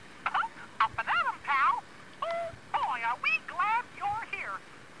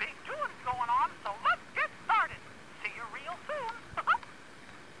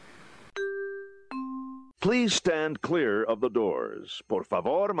Please stand clear of the doors. Por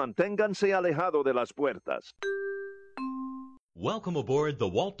favor, manténganse alejado de las puertas. Welcome aboard the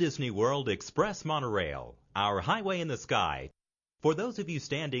Walt Disney World Express Monorail, our highway in the sky. For those of you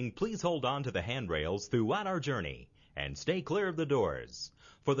standing, please hold on to the handrails throughout our journey and stay clear of the doors.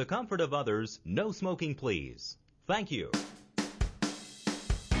 For the comfort of others, no smoking, please. Thank you.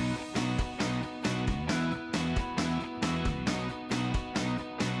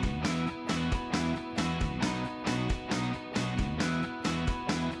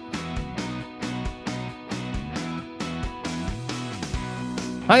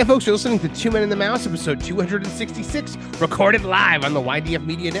 Hi, folks. You're listening to Two Men and the Mouse, episode 266, recorded live on the YDF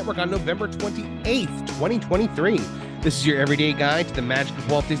Media Network on November 28th, 2023. This is your everyday guide to the magic of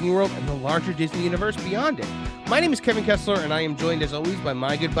Walt Disney World and the larger Disney universe beyond it. My name is Kevin Kessler, and I am joined, as always, by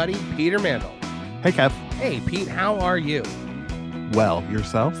my good buddy, Peter Mandel. Hey, Kev. Hey, Pete. How are you? Well,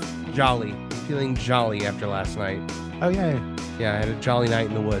 yourself? Jolly. Feeling jolly after last night. Oh, yeah. Yeah, I had a jolly night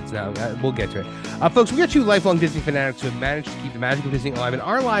in the woods. Now, we'll get to it. Folks, we are two lifelong Disney fanatics who have managed to keep the magic of Disney alive in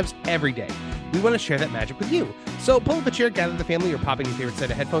our lives every day. We want to share that magic with you. So pull up a chair, gather the family, or pop in your favorite set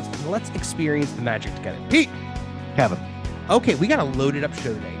of headphones, and let's experience the magic together. Pete! Kevin. Okay, we got a loaded up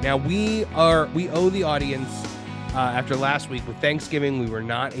show today. Now, we owe the audience, after last week with Thanksgiving, we were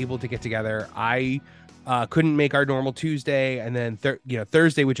not able to get together. I couldn't make our normal Tuesday, and then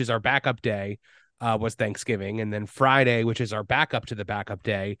Thursday, which is our backup day, was Thanksgiving, and then Friday, which is our backup to the backup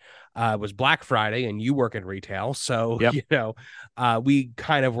day, was Black Friday, and you work in retail, so yep. We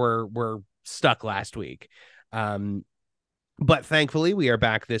kind of were stuck last week, but thankfully we are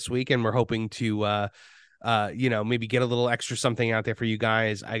back this week, and we're hoping to maybe get a little extra something out there for you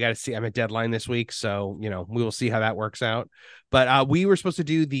guys. I gotta see, I'm at deadline this week, so we will see how that works out. But we were supposed to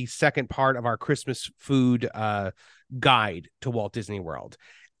do the second part of our Christmas food guide to Walt Disney World.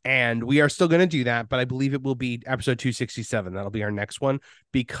 And we are still going to do that, but I believe it will be episode 267. That'll be our next one,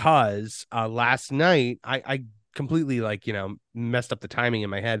 because last night I completely messed up the timing in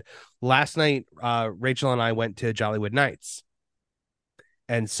my head. Last night, Rachel and I went to Jollywood Nights.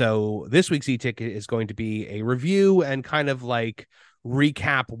 And so this week's e-ticket is going to be a review and kind of like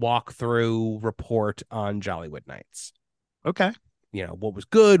recap, walkthrough report on Jollywood Nights. Okay. What was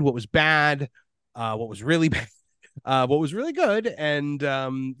good, what was bad, what was really bad. What was really good, and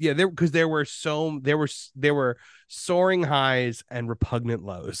there were soaring highs and repugnant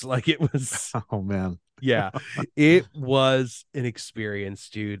lows. Like, it was oh man, yeah, it was an experience,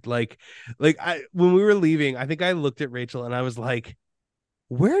 dude. When we were leaving, I think I looked at Rachel and I was like,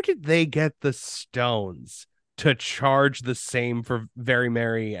 where did they get the stones to charge the same for Very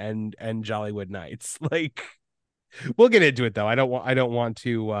Merry and Jollywood Nights? Like, we'll get into it though. I don't want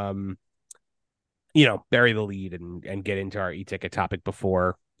to bury the lead and get into our e-ticket topic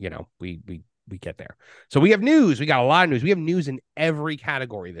before, we get there. So we have news. We got a lot of news. We have news in every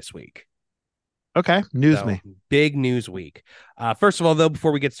category this week. Okay. Me. Big news week. First of all, though,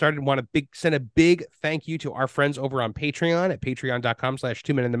 before we get started, I want to send a big thank you to our friends over on Patreon at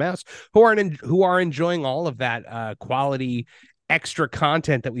patreon.com/2menandthemouse who are enjoying all of that quality extra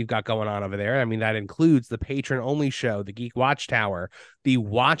content that we've got going on over there. I mean, that includes the patron only show, the Geek Watchtower, the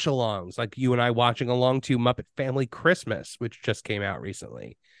watch alongs, like you and I watching along to Muppet Family Christmas, which just came out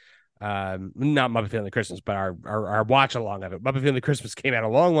recently. Not Muppet Family Christmas, but our watch along of it. Muppet Family Christmas came out a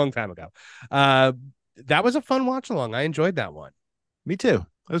long time ago. That was a fun watch along. I enjoyed that one. Me too.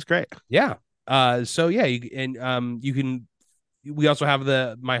 It was great. Yeah. You can. We also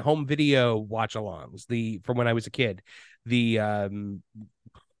have my home video watch alongs, from when I was a kid, the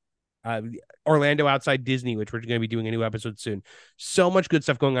Orlando Outside Disney, which we're going to be doing a new episode soon. So much good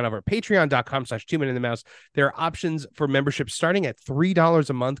stuff going on over at patreon.com/2menandthemouse. There are options for membership starting at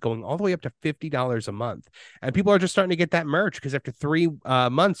 $3 a month, going all the way up to $50 a month. And people are just starting to get that merch, because after 3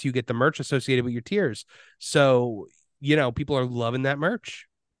 months, you get the merch associated with your tiers. So, people are loving that merch.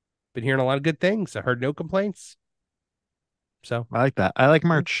 Been hearing a lot of good things. I heard no complaints. So I like that. I like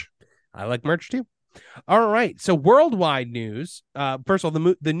merch. I like merch too. All right. So worldwide news. First of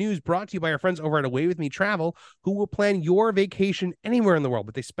all, the news brought to you by our friends over at Away With Me Travel, who will plan your vacation anywhere in the world,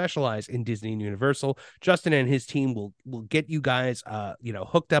 but they specialize in Disney and Universal. Justin and his team will get you guys,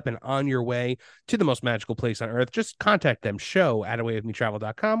 hooked up and on your way to the most magical place on earth. Just contact them,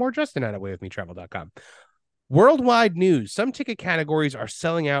 show@awaywithmetravel.com or justin@awaywithmetravel.com. Worldwide news. Some ticket categories are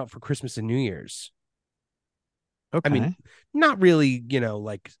selling out for Christmas and New Year's. Okay. I mean, not really,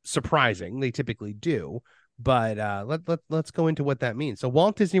 surprising. They typically do, But let's go into what that means. So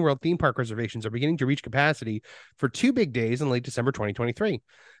Walt Disney World theme park reservations are beginning to reach capacity for 2 big days in late December 2023.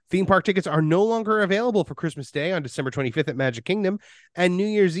 Theme park tickets are no longer available for Christmas Day on December 25th at Magic Kingdom and New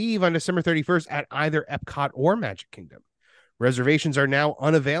Year's Eve on December 31st at either Epcot or Magic Kingdom. Reservations are now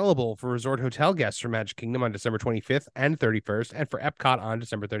unavailable for resort hotel guests for Magic Kingdom on December 25th and 31st, and for Epcot on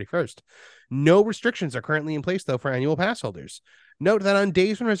December 31st. No restrictions are currently in place, though, for annual pass holders. Note that on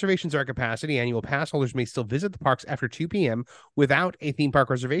days when reservations are at capacity, annual pass holders may still visit the parks after 2 p.m. without a theme park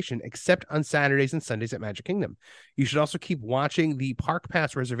reservation, except on Saturdays and Sundays at Magic Kingdom. You should also keep watching the Park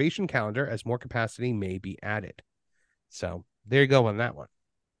Pass reservation calendar as more capacity may be added. So there you go on that one.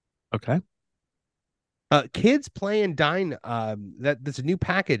 Okay. Kids Play and Dine. That's a new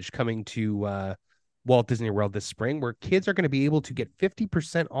package coming to Walt Disney World this spring, where kids are going to be able to get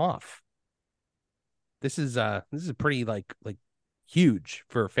 50% off. This is pretty like huge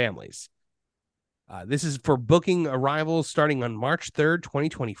for families. This is for booking arrivals starting on March 3rd,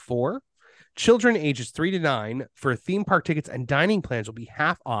 2024. Children ages 3 to 9 for theme park tickets and dining plans will be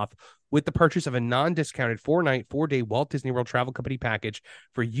half off with the purchase of a non-discounted 4-night, 4-day Walt Disney World Travel Company package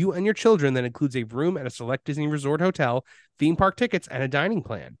for you and your children that includes a room at a select Disney Resort hotel, theme park tickets, and a dining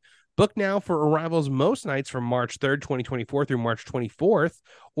plan. Book now for arrivals most nights from March 3rd, 2024 through March 24th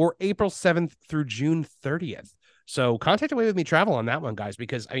or April 7th through June 30th. So contact Away With Me Travel on that one, guys,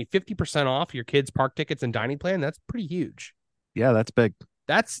 because, 50% off your kids' park tickets and dining plan, that's pretty huge. Yeah, that's big.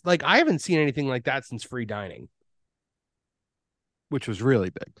 That's like, I haven't seen anything like that since free dining. Which was really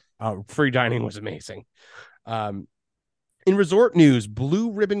big. Free dining was amazing. In resort news,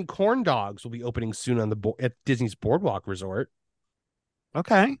 Blue Ribbon Corn Dogs will be opening soon on at Disney's Boardwalk Resort.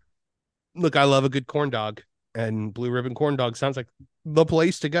 Okay. Look, I love a good corn dog, and Blue Ribbon Corn Dog sounds like the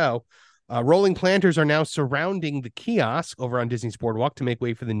place to go. Rolling planters are now surrounding the kiosk over on Disney's Boardwalk to make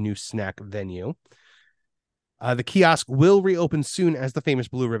way for the new snack venue. The kiosk will reopen soon as the famous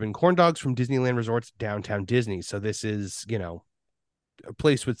Blue Ribbon Corn Dogs from Disneyland Resort's Downtown Disney. So this is, a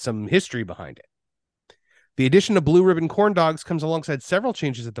place with some history behind it. The addition of Blue Ribbon Corn Dogs comes alongside several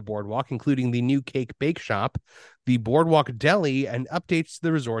changes at the Boardwalk, including the new cake bake shop, the Boardwalk Deli, and updates to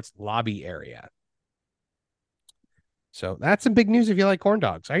the resort's lobby area. So that's some big news if you like corn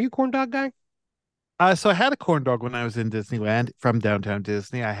dogs. Are you a corn dog guy? So I had a corn dog when I was in Disneyland from Downtown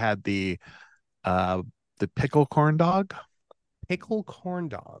Disney. I had the pickle corn dog. Pickle corn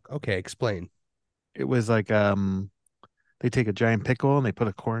dog. Okay, explain. It was like they take a giant pickle and they put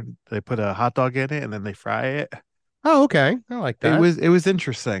a hot dog in it and then they fry it. Oh, okay. I like that. It was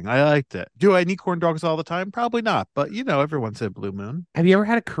interesting. I liked it. Do I need corn dogs all the time? Probably not, but every once in a blue moon. Have you ever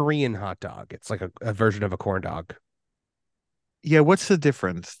had a Korean hot dog? It's like a version of a corn dog. Yeah, what's the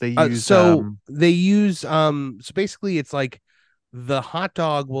difference? They use so basically it's like the hot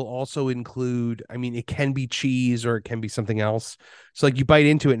dog will also include, it can be cheese or it can be something else. So like you bite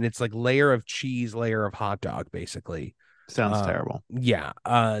into it and it's like layer of cheese, layer of hot dog, basically. Sounds terrible. Yeah.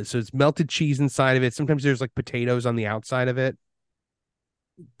 So it's melted cheese inside of it. Sometimes there's like potatoes on the outside of it.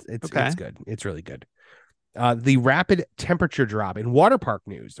 It's good. It's really good. The rapid temperature drop in water park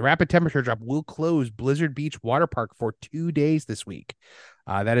news. The rapid temperature drop will close Blizzard Beach Water Park for 2 days this week.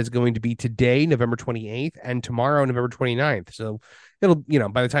 That is going to be today, November 28th, and tomorrow, November 29th. So it'll,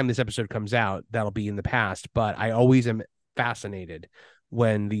 by the time this episode comes out, that'll be in the past. But I always am fascinated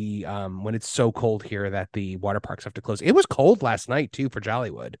when when it's so cold here that the water parks have to close. It was cold last night too for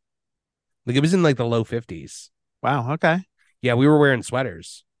Jollywood. Like it was in like the low 50s. Wow. Okay. Yeah, we were wearing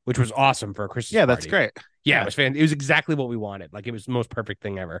sweaters, which was awesome for a Christmas party. That's great. Yeah, it was exactly what we wanted. Like it was the most perfect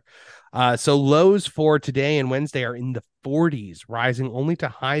thing ever. So lows for today and Wednesday are in the 40s, rising only to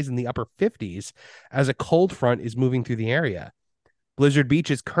highs in the upper 50s as a cold front is moving through the area. Blizzard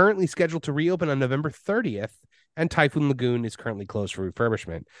Beach is currently scheduled to reopen on November 30th, and Typhoon Lagoon is currently closed for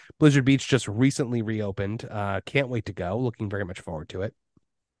refurbishment. Blizzard Beach just recently reopened. Can't wait to go. Looking very much forward to it.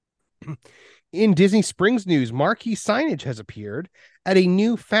 In Disney Springs news, marquee signage has appeared at a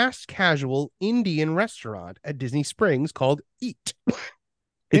new fast casual Indian restaurant at Disney Springs called Eat.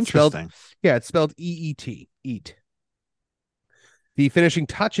 Interesting. It's spelled EET. Eat. The finishing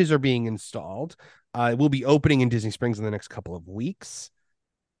touches are being installed. It will be opening in Disney Springs in the next couple of weeks.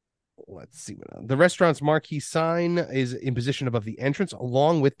 Let's see. The restaurant's marquee sign is in position above the entrance,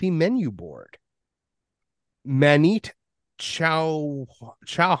 along with the menu board. Manit Chauhan,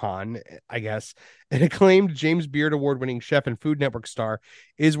 I guess, an acclaimed James Beard Award-winning chef and Food Network star,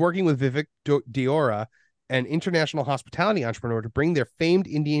 is working with Vivek Diora, an international hospitality entrepreneur, to bring their famed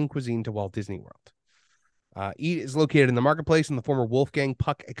Indian cuisine to Walt Disney World. Eat is located in the marketplace in the former Wolfgang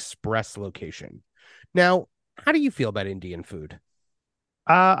Puck Express location. Now, how do you feel about Indian food?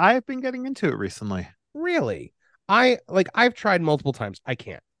 I've been getting into it recently. Really? I've tried multiple times. I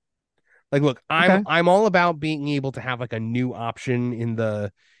can't. Like, look, Okay. I'm all about being able to have like a new option in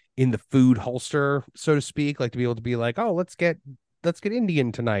the food holster, so to speak, like to be able to be like, oh, let's get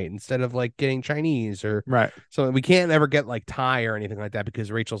Indian tonight instead of like getting Chinese or Right. so. We can't ever get like Thai or anything like that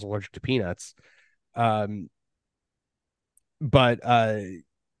because Rachel's allergic to peanuts. Um, but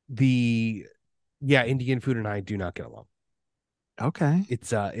the yeah, Indian food and I do not get along. Okay.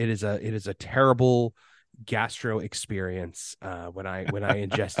 It is a terrible gastro experience when I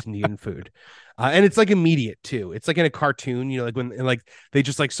ingest Indian food. And it's like immediate too. It's like in a cartoon, like when like they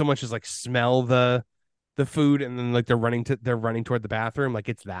just like so much as like smell the food and then like they're running toward the bathroom. Like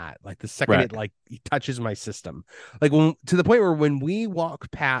it's that. Like the second Right. it touches my system. Like when to the point where when we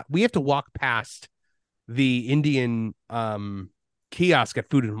have to walk past the Indian kiosk at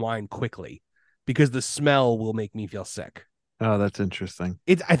Food and Wine quickly because the smell will make me feel sick. Oh, that's interesting.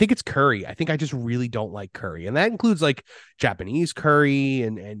 I think it's curry. I think I just really don't like curry, and that includes like Japanese curry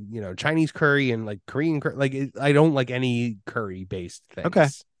and Chinese curry and like Korean curry. I don't like any curry based Okay.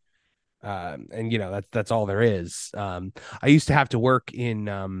 things. And that's all there is. I used to have to work in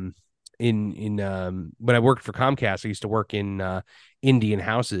when I worked for Comcast. I used to work in Indian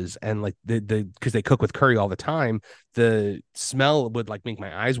houses, and like the because they cook with curry all the time. The smell would like make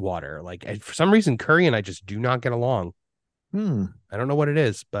my eyes water. Like for some reason, curry and I just do not get along. Hmm. I don't know what it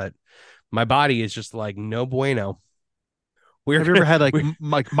is, but my body is just like no bueno. We're Have you gonna ever had like we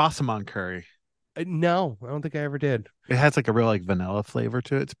like massaman curry? no, I don't think I ever did. It has like a real like vanilla flavor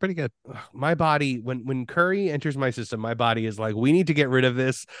to it. It's pretty good. My body, when curry enters my system, my body is like, we need to get rid of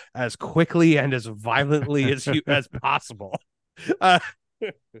this as quickly and as violently as possible. Uh,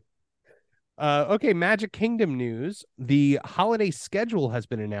 okay, Magic Kingdom news. The holiday schedule has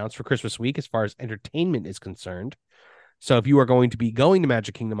been announced for Christmas week as far as entertainment is concerned. So if you are going to be going to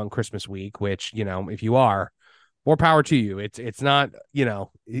Magic Kingdom on Christmas week, which, if you are, more power to you. It's not,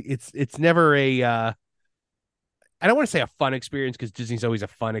 it's never a I don't want to say a fun experience because Disney's always a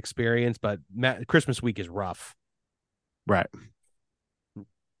fun experience, but Christmas week is rough. Right.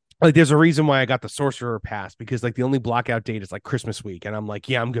 Like there's a reason why I got the Sorcerer Pass because like the only blockout date is like Christmas week, and I'm like,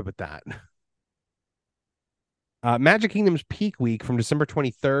 yeah, I'm good with that. Magic Kingdom's peak week from December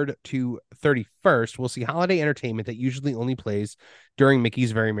 23rd to 31st will see holiday entertainment that usually only plays during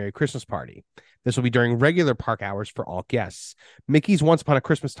Mickey's Very Merry Christmas Party. This will be during regular park hours for all guests. Mickey's Once Upon a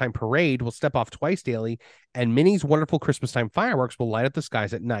Christmas Time parade will step off twice daily, and Minnie's Wonderful Christmas Time fireworks will light up the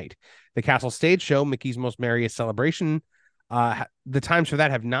skies at night. The Castle Stage Show, Mickey's Most Merriest Celebration, the times for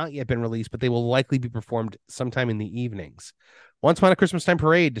that have not yet been released, but they will likely be performed sometime in the evenings. Once Upon a Christmas Time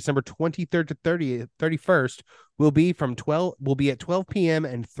parade, December 23rd to 31st, will be at 12 p.m.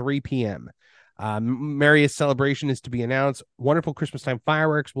 and 3 p.m. Merriest Celebration is to be announced. Wonderful Christmas Time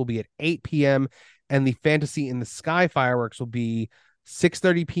fireworks will be at 8 p.m. and the Fantasy in the Sky fireworks will be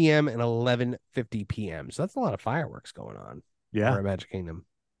 6:30 p.m. and 11:50 p.m. So that's a lot of fireworks going on over Yeah. at Magic Kingdom.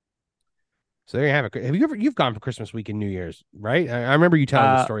 So there you have it. You've gone for Christmas week and New Year's, right? I remember you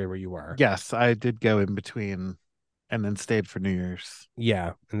telling the story where you were. Yes, I did go in between and then stayed for New Year's.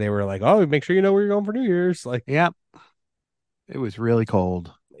 Yeah. And they were like, oh, make sure you know where you're going for New Year's. Like, Yeah. It was really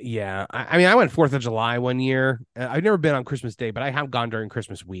cold. yeah. I mean, I went 4th of July one year. I've never been on Christmas Day, but I have gone during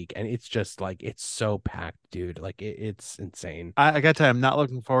Christmas week. And it's just like, it's so packed, dude. Like, it's insane. I got to tell you, I'm not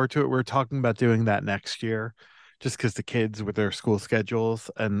looking forward to it. We're talking about doing that next year just because the kids with their school schedules,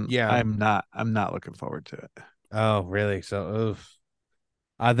 and Yeah. I'm not looking forward to it. Oh, really? So,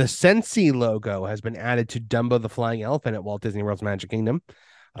 the Scentsy logo has been added to Dumbo the Flying Elephant at Walt Disney World's Magic Kingdom.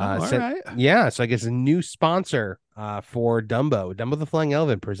 All right. Yeah, so I guess a new sponsor for Dumbo the Flying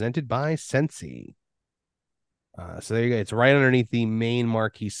Elephant, presented by Scentsy. So there you go. It's right underneath the main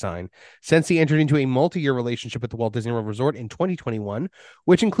marquee sign. Scentsy entered into a multi-year relationship with the Walt Disney World Resort in 2021,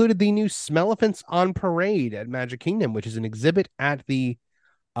 which included the new Smellephants on Parade at Magic Kingdom, which is an exhibit at the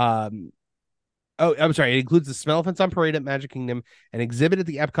Oh, I'm sorry. It includes the Smellephants on Parade at Magic Kingdom, an exhibit at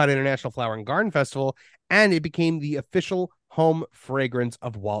the Epcot International Flower and Garden Festival, and it became the official home fragrance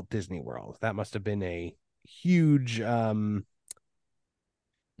of Walt Disney World. That must have been a huge,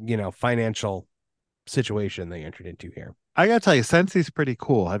 financial situation they entered into here. I gotta tell you, Sensi's pretty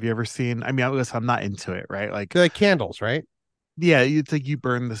cool. Have you ever seen? I mean, listen, I'm not into it, right? Like, They're like candles, right? yeah, it's like you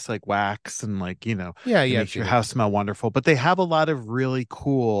burn this like wax and like Yeah, it yeah. makes your house smell wonderful. But they have a lot of really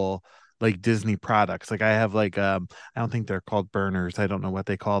cool like Disney products. Like I have like I don't think they're called burners. I don't know what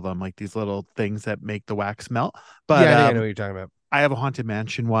they call them. Like these little things that make the wax melt. But Yeah, I think I know what you're talking about. I have a Haunted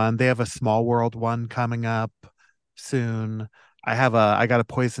Mansion one. They have a Small World one coming up soon. I got a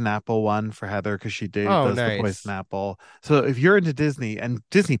poison apple one for Heather because Oh, does the nice. poison apple. So if you're into Disney and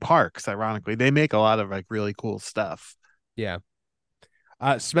Disney parks, ironically, they make a lot of like really cool stuff. Yeah.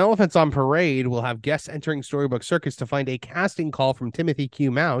 Smellephants on Parade will have guests entering Storybook Circus to find a casting call from Timothy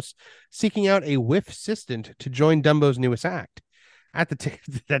Q. Mouse seeking out a whiff assistant to join Dumbo's newest act. At the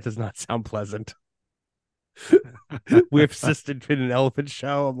that does not sound pleasant. Whiff assistant in an elephant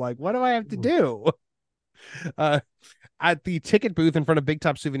show. I'm like, what do I have to do? Uh, at the ticket booth in front of Big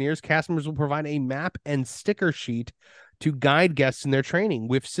Top Souvenirs, cast members will provide a map and sticker sheet to guide guests in their training.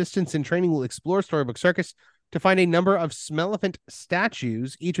 Whiff assistants in training will explore Storybook Circus to find a number of Smellephant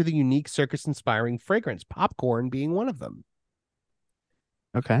statues, each with a unique circus-inspiring fragrance, popcorn being one of them.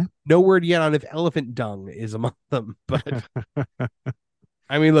 Okay. No word yet on if elephant dung is among them, but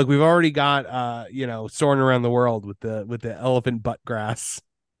I mean, look, we've already got soaring around the world with the elephant butt grass.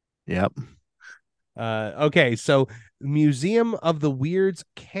 Yep. Okay, so Museum of the Weird's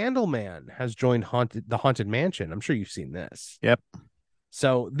Candleman has joined the Haunted Mansion. I'm sure you've seen this. Yep.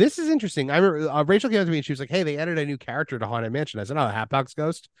 So this is interesting. I remember Rachel came up to me and she was like, "Hey, they added a new character to Haunted Mansion." I said, "Oh, Hatbox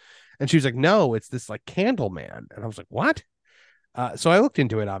Ghost," and she was like, "No, it's this like Candleman," and I was like, "What?" So I looked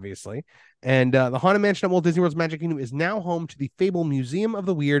into it, obviously, and the Haunted Mansion at Walt Disney World's Magic Kingdom is now home to the Fable Museum of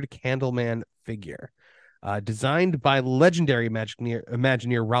the Weird Candleman figure, designed by legendary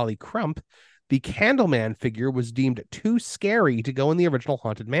Imagineer Raleigh Crump. The Candleman figure was deemed too scary to go in the original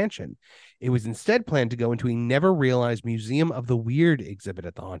Haunted Mansion. It was instead planned to go into a never-realized Museum of the Weird exhibit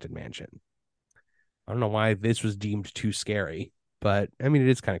at the Haunted Mansion. I don't know why this was deemed too scary, but I mean, it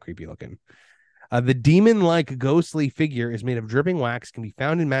is kind of creepy looking. The demon-like ghostly figure is made of dripping wax, can be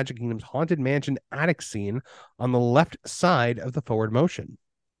found in Magic Kingdom's Haunted Mansion attic scene on the left side of the forward motion.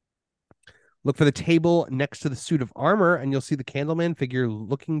 Look for the table next to the suit of armor, and you'll see the Candleman figure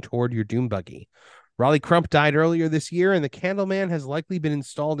looking toward your doom buggy. Raleigh Crump died earlier this year, and the Candleman has likely been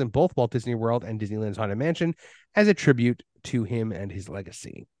installed in both Walt Disney World and Disneyland's Haunted Mansion as a tribute to him and his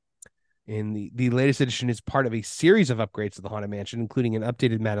legacy. In the latest edition is part of a series of upgrades to the Haunted Mansion, including an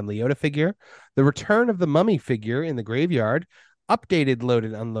updated Madame Leota figure, the return of the mummy figure in the graveyard, updated load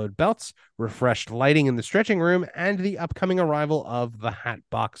and unload belts, refreshed lighting in the stretching room, and the upcoming arrival of the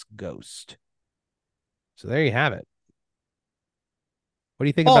Hatbox Ghost. So there you have it. What do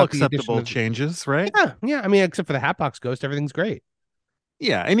you think All about the acceptable addition of changes, right? Yeah. I mean, except for the Hatbox Ghost, everything's great.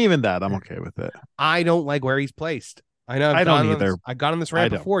 Yeah, and even that, I'm okay with it. I don't like where he's placed. I know I don't either. I've gone on this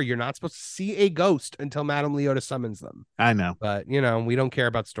rant before. You're not supposed to see a ghost until Madame Leota summons them. I know. But, we don't care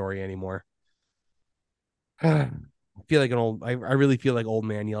about story anymore. I feel like I really feel like old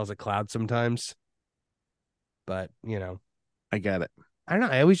man yells at clouds sometimes. But, I get it. I don't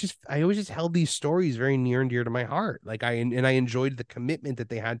know. I always just held these stories very near and dear to my heart. Like I enjoyed the commitment that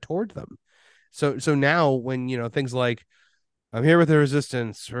they had toward them. So now when, things like, I'm here with the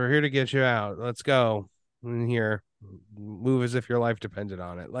resistance, we're here to get you out. Let's go. In here, move as if your life depended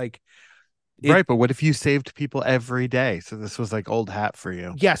on it. Right, but what if you saved people every day? So this was like old hat for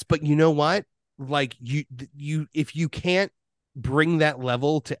you. Yes, but you know what? Like you if you can't bring that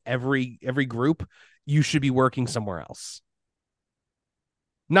level to every group, you should be working somewhere else.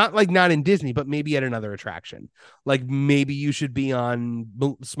 Not in Disney, but maybe at another attraction. Like maybe you should be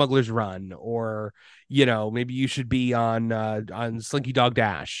on Smuggler's Run, or maybe you should be on Slinky Dog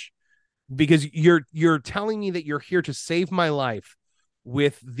Dash. Because you're telling me that you're here to save my life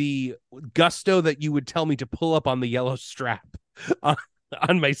with the gusto that you would tell me to pull up on the yellow strap on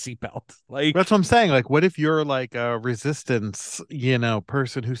my seatbelt. Like that's what I'm saying. Like, what if you're like a resistance,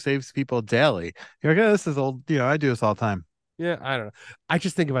 person who saves people daily? You're like, oh, this is old. I do this all the time. Yeah, I don't know. I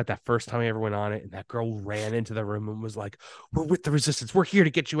just think about that first time I ever went on it, and that girl ran into the room and was like, "We're with the resistance. We're here to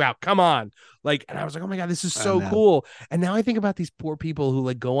get you out. Come on!" And I was like, "Oh my god, this is so cool." And now I think about these poor people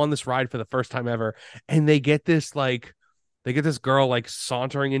who go on this ride for the first time ever, and they get this girl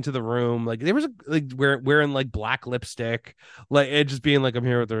sauntering into the room, there was wearing black lipstick, it just being like, "I'm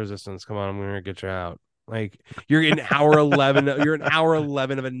here with the resistance. Come on, I'm gonna get you out." You're in hour 11. You're in hour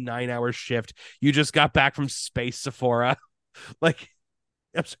 11 of a 9-hour shift. You just got back from Space Sephora.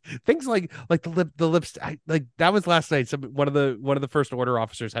 Things like the lipstick, that was last night. One of the first order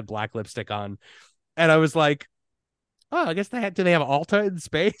officers had black lipstick on, and I was like, oh, I guess do they have Alta in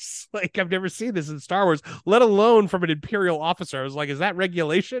space? I've never seen this in Star Wars, let alone from an Imperial officer. I was like, is that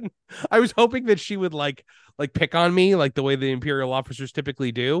regulation? I was hoping that she would pick on me the way the Imperial officers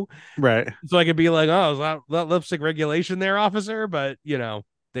typically do, right? So I could be like, oh, is that lipstick regulation there, officer? But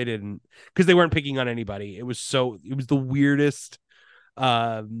they didn't, because they weren't picking on anybody. It was the weirdest.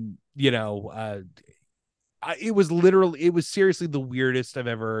 It was seriously the weirdest I've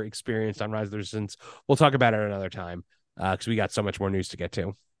ever experienced on Rise of the Resistance. We'll talk about it another time. because we got so much more news to get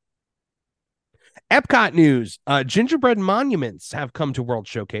to. Epcot news. Gingerbread monuments have come to World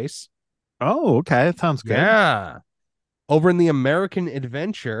Showcase. Oh, okay. That sounds good. Yeah. Over in the American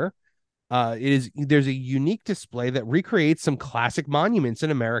Adventure, there's a unique display that recreates some classic monuments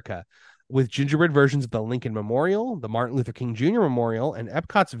in America with gingerbread versions of the Lincoln Memorial, the Martin Luther King Jr. Memorial, and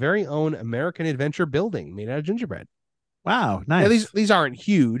Epcot's very own American Adventure building made out of gingerbread. Wow, Now, nice. these aren't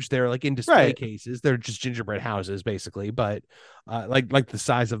huge. They're like in display Right. cases. They're just gingerbread houses, basically, but like the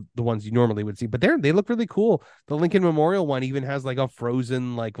size of the ones you normally would see. But they look really cool. The Lincoln Memorial one even has like a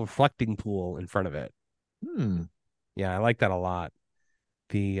frozen like reflecting pool in front of it. Yeah, I like that a lot.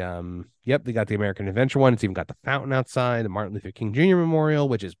 They got the American Adventure one. It's even got the fountain outside, the Martin Luther King Jr. Memorial,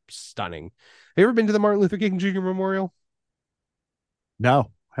 which is stunning. Have you ever been to the Martin Luther King Jr. Memorial?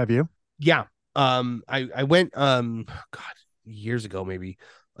 No, have you? Yeah. I went God, years ago, maybe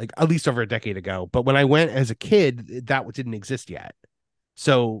like at least over a decade ago. But when I went as a kid, that didn't exist yet.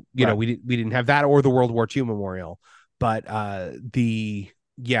 So, Right. we didn't have that or the World War II Memorial. But when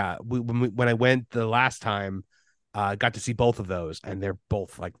I went the last time, got to see both of those, and they're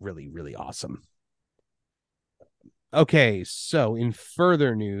both like really, really awesome. Okay, so in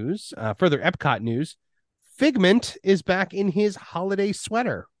further Epcot news, Figment is back in his holiday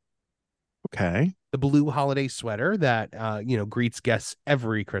sweater. Okay. The blue holiday sweater that greets guests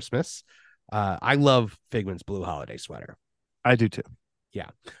every Christmas. I love Figment's blue holiday sweater. I do too. Yeah.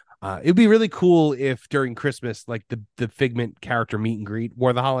 It'd be really cool if during Christmas, like the Figment character meet and greet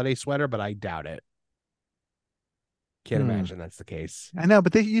wore the holiday sweater, but I doubt it. Can't imagine that's the case. I know,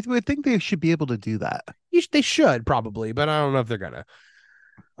 but you would think they should be able to do that. They should probably, but I don't know if they're gonna.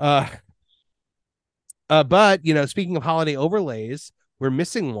 But speaking of holiday overlays, we're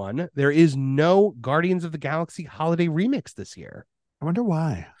missing one. There is no Guardians of the Galaxy holiday remix this year. I wonder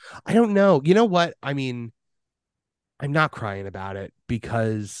why. I don't know. You know what? I mean, I'm not crying about it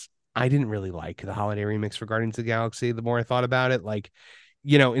because I didn't really like the holiday remix for Guardians of the Galaxy. The more I thought about it, like,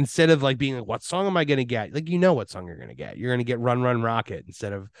 instead of like being like, what song am I going to get? Like, what song you're going to get. You're going to get Run Run Rocket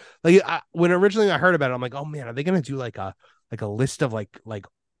instead of like when originally I heard about it, I'm like, oh man, are they going to do like a list of like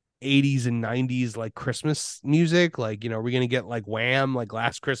 80s and 90s like Christmas music? Like, are we going to get like Wham like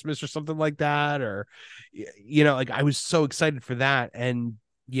Last Christmas or something like that? Or, like I was so excited for that. And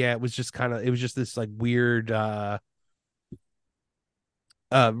yeah, it was just this like weird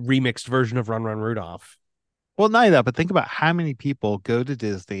remixed version of Run Run Rudolph. Well, not that, but think about how many people go to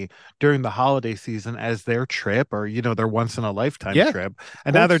Disney during the holiday season as their trip or, their once in a lifetime trip.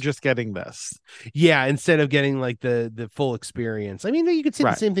 And now they're just getting this. Yeah. Instead of getting like the full experience. I mean, you could say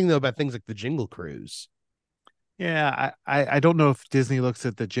the same thing though about things like the Jingle Cruise. Yeah. I don't know if Disney looks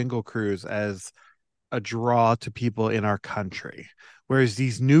at the Jingle Cruise as a draw to people in our country. Whereas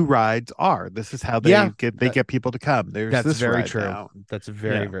these new rides are. This is how they get people to come. That's very true. That's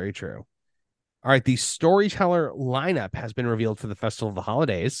very, very true. All right, the storyteller lineup has been revealed for the Festival of the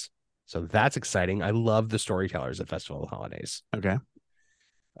Holidays. So that's exciting. I love the storytellers at Festival of the Holidays. Okay.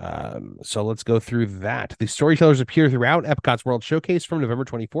 So let's go through that. The storytellers appear throughout Epcot's World Showcase from November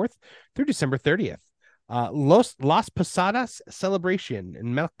 24th through December 30th. Las Posadas Celebration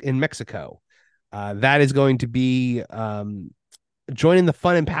in Mexico. That is going to be joining the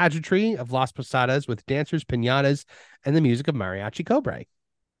fun and pageantry of Las Posadas with dancers, piñatas, and the music of Mariachi Cobre.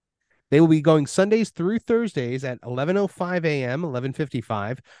 They will be going Sundays through Thursdays at 11:05 a.m.,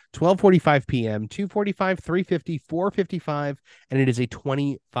 11:55, 12:45 p.m., 2:45, 3:50, 4:55, and it is a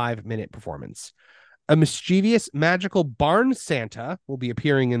 25-minute performance. A mischievous, magical barn Santa will be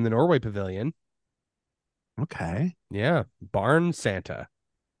appearing in the Norway Pavilion. Okay. Yeah, barn Santa.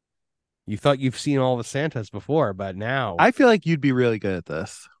 You thought you've seen all the Santas before, but now... I feel like you'd be really good at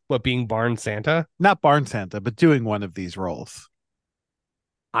this. What, being barn Santa? Not barn Santa, but doing one of these roles.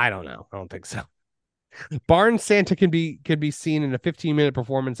 I don't know. I don't think so. Barn Santa can be seen in a 15-minute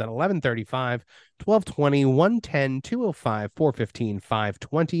performance at 11:35, 12:20, 1:10, 2:05, 4:15,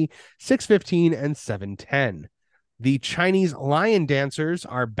 5:20, 6:15, and 7:10. The Chinese lion dancers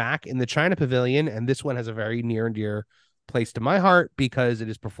are back in the China Pavilion, and this one has a very near and dear place to my heart because it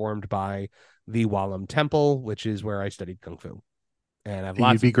is performed by the Walam Temple, which is where I studied Kung Fu. And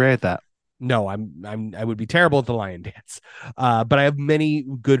You'd be great at that. No, I would be terrible at the lion dance. But I have many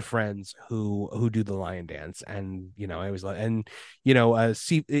good friends who do the lion dance, and I always love. And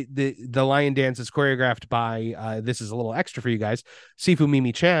the lion dance is choreographed by this is a little extra for you guys, Sifu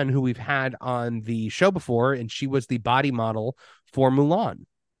Mimi Chan, who we've had on the show before, and she was the body model for Mulan.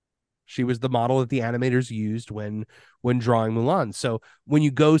 She was the model that the animators used when drawing Mulan. So when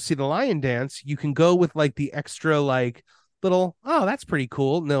you go see the lion dance, you can go with like the extra like little, oh, that's pretty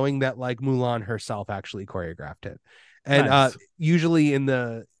cool, knowing that like Mulan herself actually choreographed it. And Nice. usually in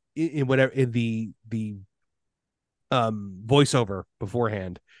the voiceover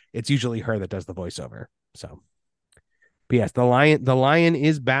beforehand, it's usually her that does the voiceover. So, but yes, the lion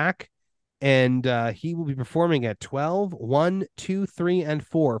is back, and he will be performing at 12, 1, 2, 3, and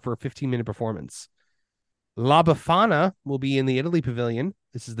 4 for a 15-minute performance. La Befana will be in the Italy Pavilion.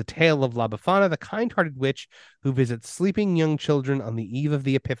 This is the tale of La Befana, the kind-hearted witch who visits sleeping young children on the eve of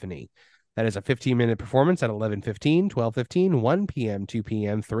the Epiphany. That is a 15-minute performance at 11:15, 12:15, 1 p.m., 2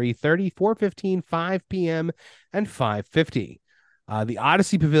 p.m., 3:30, 4:15, 5 p.m., and 5:50. The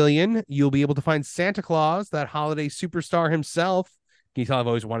Odyssey Pavilion, you'll be able to find Santa Claus, that holiday superstar himself. Can you tell I've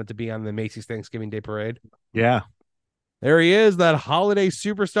always wanted to be on the Macy's Thanksgiving Day Parade? Yeah. There he is, that holiday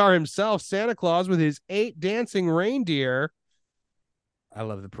superstar himself, Santa Claus, with his 8 dancing reindeer. I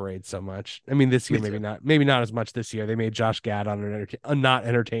love the parade so much. I mean, this year maybe not as much this year. They made Josh Gad not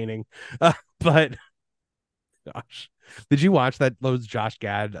entertaining, but gosh, did you watch those Josh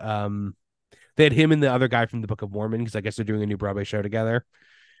Gad? They had him and the other guy from the Book of Mormon, because I guess they're doing a new Broadway show together.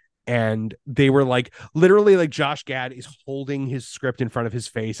 And they were like, literally, like, Josh Gad is holding his script in front of his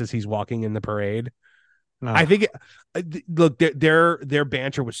face as he's walking in the parade. No. I think, look, their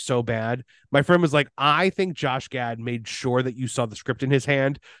banter was so bad. My friend was like, I think Josh Gad made sure that you saw the script in his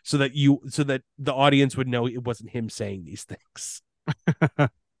hand so that the audience would know it wasn't him saying these things.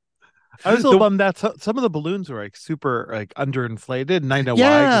 I was a little bummed that some of the balloons were like super like underinflated, and I know why,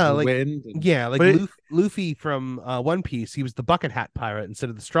 because the wind. Like Luffy from One Piece, he was the bucket hat pirate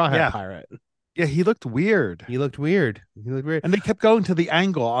instead of the straw hat pirate. Yeah, he looked weird. He looked weird. And they kept going to the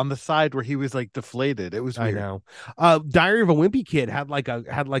angle on the side where he was like deflated. It was weird. I know. Diary of a Wimpy Kid had like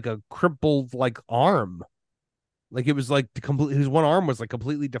a crippled like arm. Like it was like his one arm was like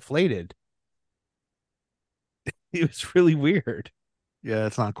completely deflated. It was really weird. Yeah,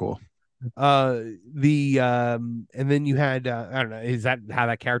 it's not cool. And then you had I don't know, is that how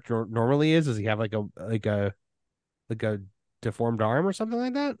that character normally is? Does he have like a deformed arm or something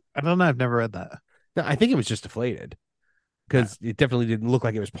like that? I don't know. I've never read that. No, I think it was just deflated, because it definitely didn't look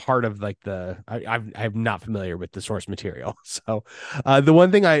like it was part of like I'm not familiar with the source material. So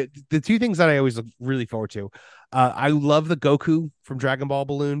the two things that I always look really forward to, I love the Goku from Dragon Ball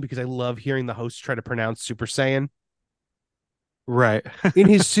balloon, because I love hearing the host try to pronounce Super Saiyan. Right. In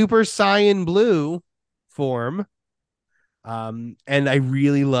his Super Saiyan Blue form. And I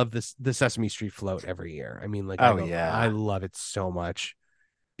really love the Sesame Street float every year. I mean, like, I love it so much.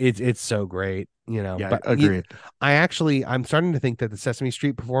 It's so great, you know. Yeah, but agreed. I'm starting to think that the Sesame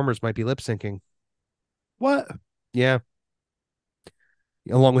Street performers might be lip syncing. What? Yeah.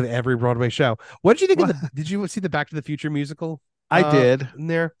 Along with every Broadway show. What did you think did you see the Back to the Future musical? I did. In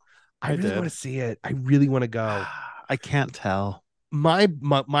there. I really want to see it. I really want to go. I can't tell. My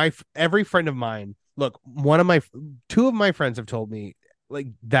every friend of mine, look, two of my friends have told me like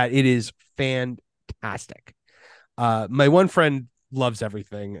that it is fantastic. My one friend loves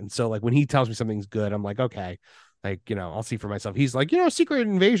everything, and so like when he tells me something's good, I'm like, okay, like, you know, I'll see for myself. He's like, you know, Secret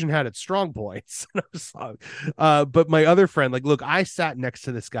Invasion had its strong points. But my other friend, like, look, I sat next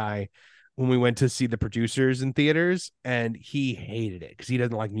to this guy when we went to see The Producers in theaters, and he hated it because he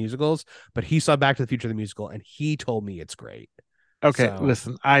doesn't like musicals, but he saw Back to the Future the musical, and he told me it's great. Okay,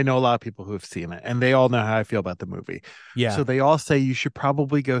 listen, I know a lot of people who have seen it, and they all know how I feel about the movie. Yeah. So they all say you should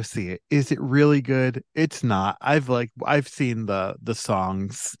probably go see it. Is it really good? It's not. I've seen the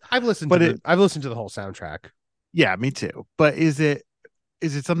songs. I've listened to the whole soundtrack. Yeah, me too. But is it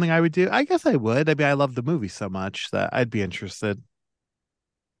something I would do? I guess I would. I mean, I love the movie so much that I'd be interested.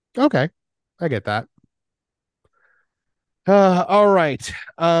 Okay. I get that. All right.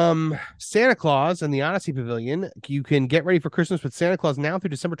 Santa Claus and the Odyssey Pavilion. You can get ready for Christmas with Santa Claus now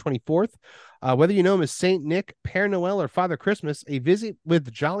through December 24th. Whether you know him as Saint Nick, Père Noel, or Father Christmas, a visit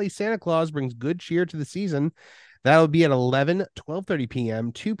with Jolly Santa Claus brings good cheer to the season. That'll be at 11, 12:30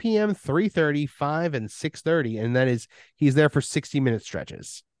 p.m., 2 p.m., 3:30, 5, and 6:30. And he's there for 60-minute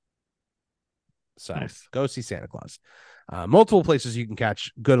stretches. So nice. Go see Santa Claus. Multiple places you can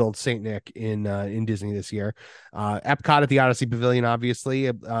catch good old Saint Nick in Disney this year. Epcot at the Odyssey Pavilion,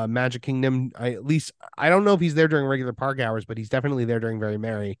 obviously. Magic Kingdom. I don't know if he's there during regular park hours, but he's definitely there during Very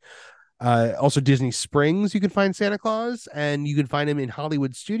Merry. Also Disney Springs, you can find Santa Claus, and you can find him in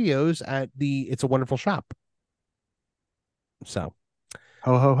Hollywood Studios at the It's a Wonderful Shop. So,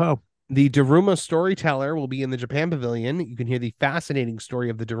 ho ho ho. The Daruma Storyteller will be in the Japan Pavilion. You can hear the fascinating story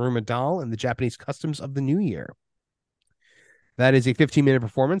of the Daruma doll and the Japanese customs of the New Year. That is a 15-minute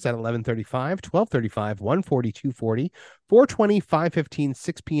performance at 11:35, 12:35, 1:40, 2:40, 4:20, 5:15,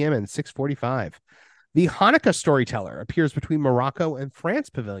 6 p.m., and 6:45. The Hanukkah Storyteller appears between Morocco and France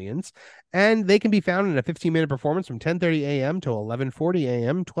pavilions, and they can be found in a 15-minute performance from 10:30 a.m. to 11:40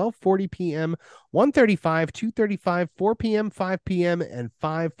 a.m., 12:40 p.m., 1:35, 2:35, 4 p.m., 5 p.m., and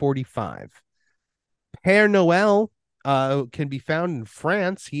 5:45. Père Noël can be found in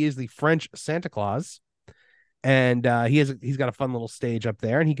France. He is the French Santa Claus, and he's got a fun little stage up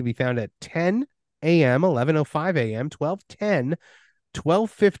there, and he can be found at 10 a.m., 11:05 a.m., 12:10,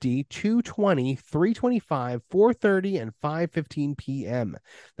 12:50, 2:20, 3:25, 4:30, and 5:15 p.m.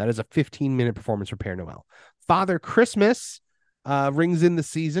 That is a 15-minute performance for Père Noël. Father Christmas rings in the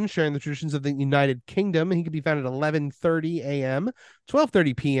season, sharing the traditions of the United Kingdom. He can be found at 11:30 a.m.,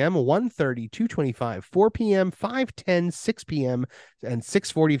 12:30 p.m., 1:30, 2:25, 4 p.m., 5:10, 6 p.m., and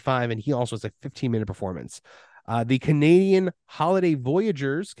 6:45, and he also has a 15-minute performance. The Canadian Holiday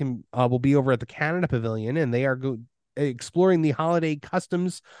Voyagers will be over at the Canada Pavilion, and they are exploring the holiday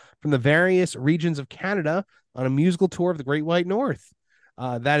customs from the various regions of Canada on a musical tour of the Great White North.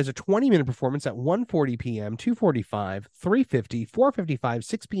 That is a 20-minute performance at 1:40 p.m., 2:45, 3:50, 4:55,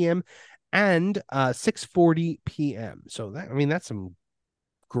 6 p.m., and 6:40 p.m. So that's some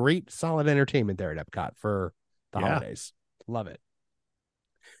great, solid entertainment there at Epcot for the holidays. Love it.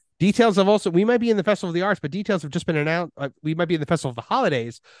 Details we might be in the Festival of the Arts, but details have just been announced. We might be in the Festival of the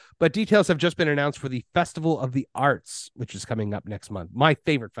Holidays, but details have just been announced for the Festival of the Arts, which is coming up next month. My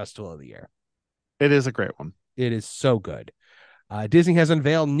favorite festival of the year. It is a great one. It is so good. Disney has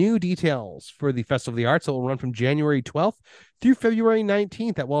unveiled new details for the Festival of the Arts that will run from January 12th through February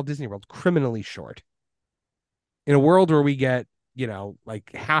 19th at Walt Disney World. Criminally short. In a world where we get,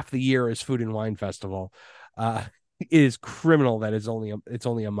 like half the year is Food and Wine Festival, it is criminal that it's only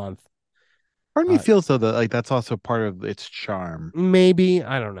a month. Part of me feels though that like that's also part of its charm. Maybe,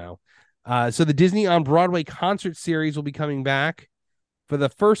 I don't know. So the Disney on Broadway concert series will be coming back. For the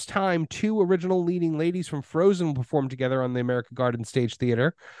first time, 2 original leading ladies from Frozen will perform together on the American Garden Stage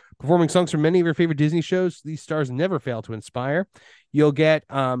Theater, performing songs from many of your favorite Disney shows. These stars never fail to inspire. You'll get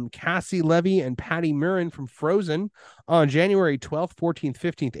Cassie Levy and Patty Murin from Frozen on January 12th, 14th,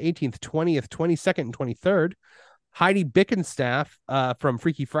 15th, 18th, 20th, 22nd, and 23rd. Heidi Bickenstaff from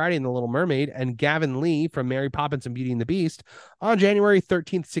Freaky Friday and the Little Mermaid, and Gavin Lee from Mary Poppins and Beauty and the Beast on January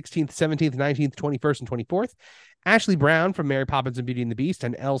 13th, 16th, 17th, 19th, 21st, and 24th. Ashley Brown from Mary Poppins and Beauty and the Beast,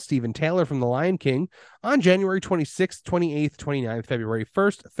 and L. Stephen Taylor from The Lion King on January 26th, 28th, 29th, February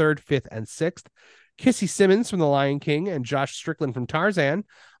 1st, 3rd, 5th, and 6th. Kissy Simmons from The Lion King and Josh Strickland from Tarzan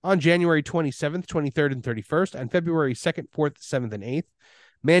on January 27th, 23rd, and 31st, and February 2nd, 4th, 7th, and 8th.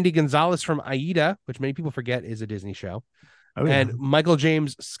 Mandy Gonzalez from Aida, which many people forget is a Disney show. Oh, yeah. And Michael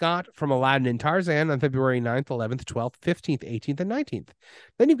James Scott from Aladdin and Tarzan on February 9th, 11th, 12th, 15th, 18th, and 19th.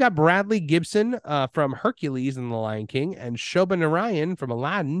 Then you've got Bradley Gibson from Hercules and The Lion King, and Shobha Narayan from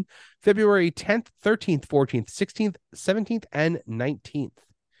Aladdin, February 10th, 13th, 14th, 16th, 17th, and 19th.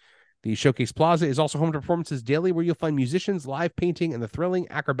 The Showcase Plaza is also home to performances daily, where you'll find musicians, live painting, and the thrilling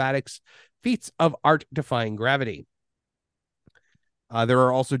acrobatics feats of art defying gravity. There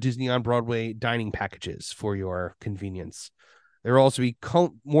are also Disney on Broadway dining packages for your convenience. There will also be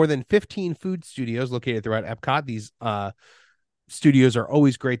more than 15 food studios located throughout Epcot. These studios are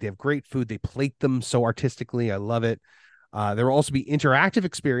always great. They have great food. They plate them so artistically. I love it. There will also be interactive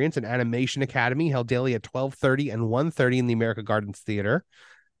experience and animation academy held daily at 12:30 and 1:30 in the America Gardens Theater.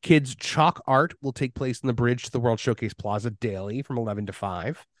 Kids Chalk Art will take place in the bridge to the World Showcase Plaza daily from 11 to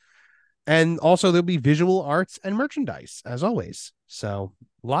 5. And also there'll be visual arts and merchandise, as always. So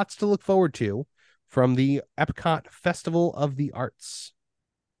lots to look forward to from the Epcot Festival of the Arts.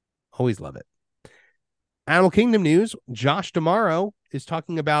 Always love it. Animal Kingdom news. Josh D'Amaro is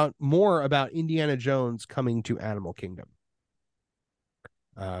talking more about Indiana Jones coming to Animal Kingdom.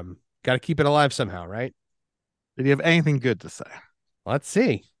 Got to keep it alive somehow, right? Did he have anything good to say? Let's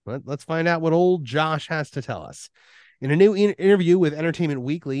see. Let's find out what old Josh has to tell us. In a new interview with Entertainment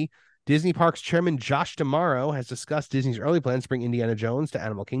Weekly, Disney Parks Chairman Josh D'Amaro has discussed Disney's early plans to bring Indiana Jones to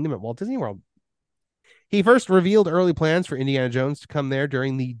Animal Kingdom at Walt Disney World. He first revealed early plans for Indiana Jones to come there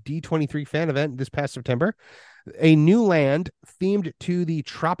during the D23 fan event this past September. A new land themed to the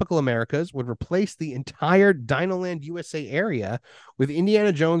tropical Americas would replace the entire Dinoland USA area, with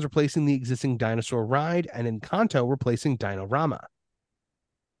Indiana Jones replacing the existing dinosaur ride and Encanto replacing Dinorama.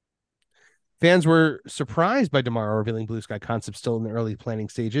 Fans were surprised by D'Amaro revealing Blue Sky concepts still in the early planning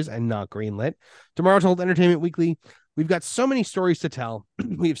stages and not greenlit. D'Amaro told Entertainment Weekly, "We've got so many stories to tell.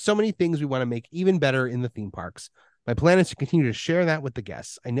 We have so many things we want to make even better in the theme parks. My plan is to continue to share that with the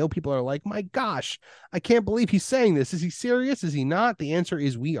guests. I know people are like, my gosh, I can't believe he's saying this. Is he serious? Is he not? The answer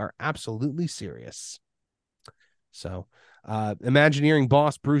is we are absolutely serious." So Imagineering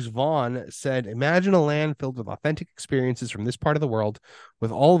boss Bruce Vaughn said, "Imagine a land filled with authentic experiences from this part of the world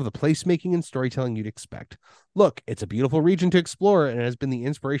with all of the placemaking and storytelling you'd expect. Look, it's a beautiful region to explore and it has been the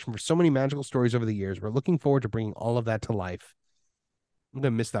inspiration for so many magical stories over the years. We're looking forward to bringing all of that to life." I'm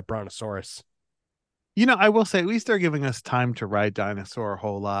going to miss that Brontosaurus. I will say at least they're giving us time to ride dinosaur a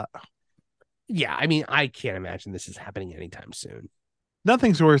whole lot. Yeah, I mean, I can't imagine this is happening anytime soon.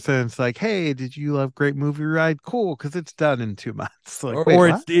 Nothing's worse than it's like, hey, did you love Great Movie Ride? Cool, because it's done in 2 months. Like,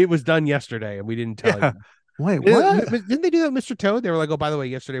 it was done yesterday and we didn't tell you. Wait, what? Didn't they do that with Mr. Toad? They were like, oh, by the way,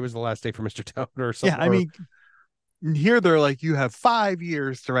 yesterday was the last day for Mr. Toad or something. Yeah, I mean, here they're like, you have 5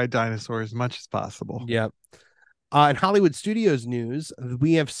 years to ride dinosaurs as much as possible. Yeah. In Hollywood Studios news,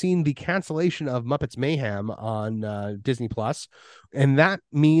 we have seen the cancellation of Muppets Mayhem on Disney Plus, and that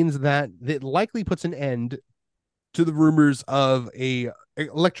means that it likely puts an end to the rumors of a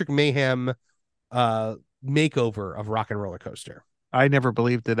Electric Mayhem makeover of Rock and Roller Coaster. I never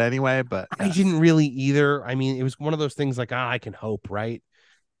believed it anyway, but yes. I didn't really either. I mean, it was one of those things like, I can hope, right?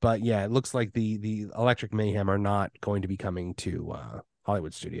 But yeah, it looks like the Electric Mayhem are not going to be coming to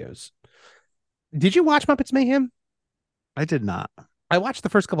Hollywood Studios. Did you watch Muppets Mayhem? I did not. I watched the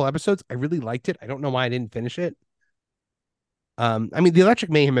first couple episodes. I really liked it. I don't know why I didn't finish it. I mean, the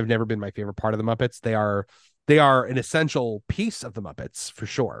Electric Mayhem have never been my favorite part of the Muppets. They are an essential piece of the Muppets for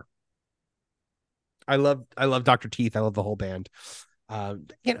sure. I love Dr. Teeth. I love the whole band.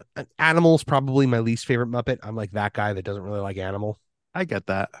 Animal's probably my least favorite Muppet. I'm like that guy that doesn't really like Animal. I get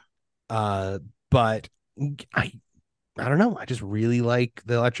that. But I don't know. I just really like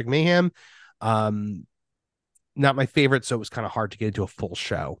the Electric Mayhem. Not my favorite, so it was kind of hard to get into a full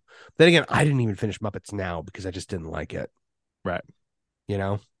show. Then again, I didn't even finish Muppets Now because I just didn't like it. Right.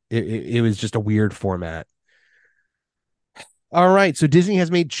 It was just a weird format. All right, so Disney has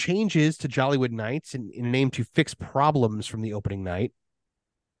made changes to Jollywood Nights in an aim to fix problems from the opening night.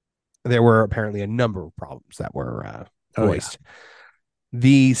 There were apparently a number of problems that were voiced. As of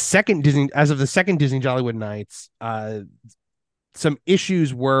the second Disney Jollywood Nights, some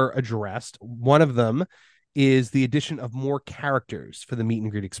issues were addressed. One of them is the addition of more characters for the meet and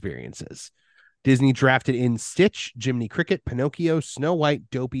greet experiences. Disney drafted in Stitch, Jiminy Cricket, Pinocchio, Snow White,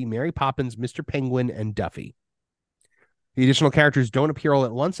 Dopey, Mary Poppins, Mr. Penguin, and Duffy. The additional characters don't appear all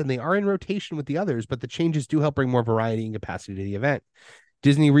at once, and they are in rotation with the others, but the changes do help bring more variety and capacity to the event.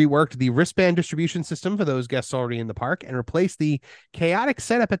 Disney reworked the wristband distribution system for those guests already in the park and replaced the chaotic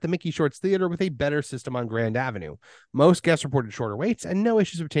setup at the Mickey Shorts Theater with a better system on Grand Avenue. Most guests reported shorter waits and no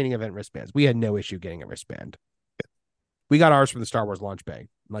issues obtaining event wristbands. We had no issue getting a wristband. We got ours from the Star Wars launch bay in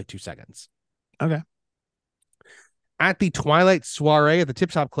like 2 seconds. Okay. At the Twilight Soiree at the Tip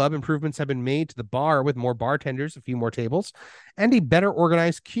Top Club, improvements have been made to the bar with more bartenders, a few more tables, and a better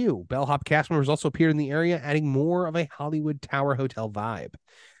organized queue. Bellhop cast members also appeared in the area, adding more of a Hollywood Tower Hotel vibe.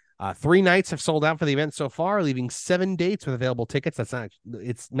 3 nights have sold out for the event so far, leaving 7 dates with available tickets.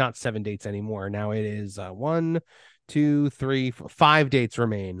 It's not 7 dates anymore. Now it is 1, 2, 3, 4, 5 dates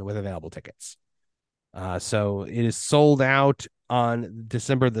remain with available tickets. So it is sold out on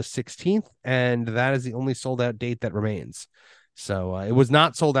December the 16th, and that is the only sold out date that remains. So it was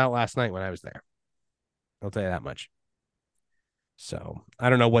not sold out last night when I was there. I'll tell you that much. So I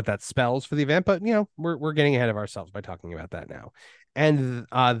don't know what that spells for the event, but we're getting ahead of ourselves by talking about that now. And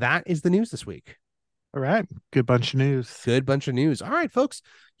that is the news this week. All right. Good bunch of news. All right, folks.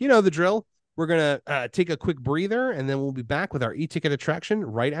 You know the drill. We're going to take a quick breather, and then we'll be back with our e-ticket attraction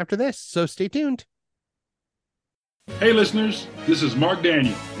right after this. So stay tuned. Hey listeners, this is Mark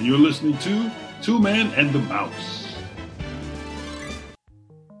Daniel, and you're listening to Two Man and the Mouse.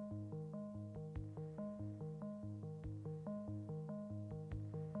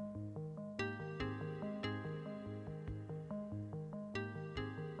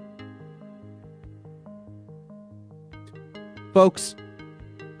 Folks,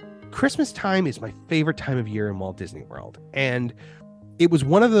 Christmas time is my favorite time of year in Walt Disney World, and it was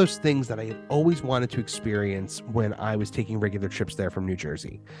one of those things that I had always wanted to experience when I was taking regular trips there from New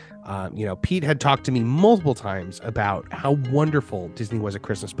Jersey. Pete had talked to me multiple times about how wonderful Disney was at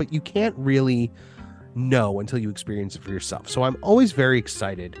Christmas, but you can't really know until you experience it for yourself. So I'm always very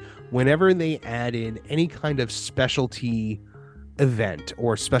excited whenever they add in any kind of specialty event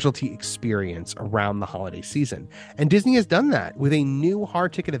or specialty experience around the holiday season. And Disney has done that with a new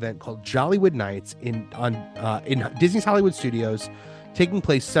hard ticket event called Jollywood Nights in Disney's Hollywood Studios, taking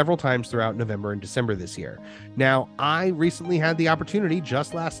place several times throughout November and December this year. Now, I recently had the opportunity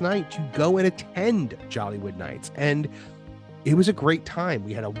just last night to go and attend Jollywood Nights, and It was a great time.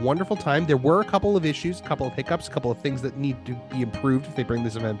 We had a wonderful time. There were a couple of issues, a couple of hiccups, a couple of things that need to be improved if they bring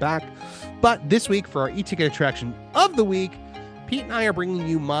this event back. But this week, for our e-ticket attraction of the week, Pete and I are bringing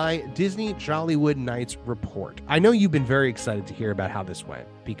you my Disney Jollywood Nights report. I know you've been very excited to hear about how this went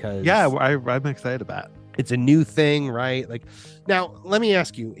because I'm excited about it. It's a new thing, right? Like, now let me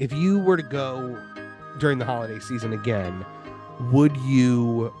ask you: if you were to go during the holiday season again, would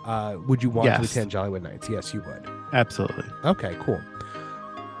you want to attend Jollywood Nights? Yes, you would. Absolutely. Okay, cool.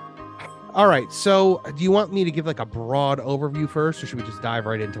 All right, so do you want me to give like a broad overview first, or should we just dive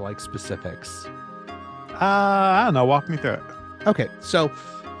right into like specifics? I don't know. Walk me through it. Okay, so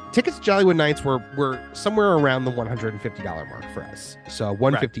tickets to Jollywood Nights were somewhere around the $150 mark for us. So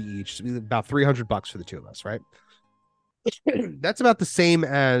 $150 each, about $300 for the two of us, right? That's about the same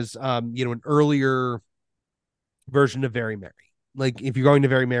as an earlier version of Very Merry. Like if you're going to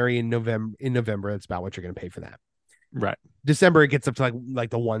Very Merry in November, that's about what you're going to pay for that. Right. December, it gets up to like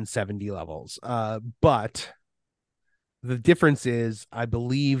the 170 levels. But the difference is, I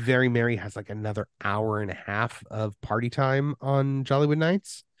believe Very Merry has like another hour and a half of party time on Jollywood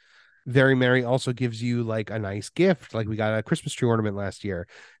Nights. Very Merry also gives you like a nice gift. Like we got a Christmas tree ornament last year.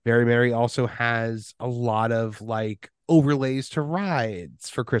 Very Merry also has a lot of like overlays to rides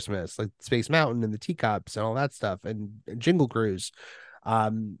for Christmas, like Space Mountain and the teacups and all that stuff, and Jingle Cruise.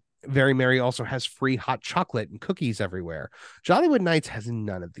 Very Merry also has free hot chocolate and cookies everywhere. Jollywood Nights has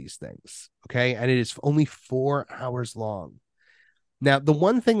none of these things. Okay. And it is only 4 hours long. Now, the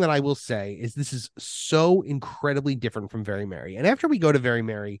one thing that I will say is this is so incredibly different from Very Merry. And after we go to Very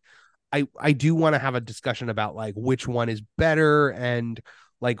Merry, I do want to have a discussion about like which one is better and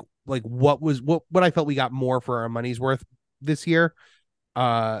like what I felt we got more for our money's worth this year.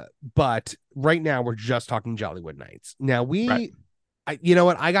 But right now we're just talking Jollywood Nights. Now you know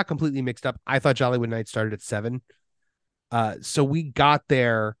what? I got completely mixed up. I thought Jollywood Nights started at 7. So we got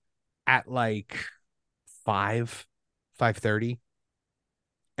there at like 5:30.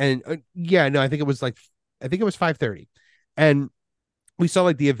 And I think it was 5:30. And we saw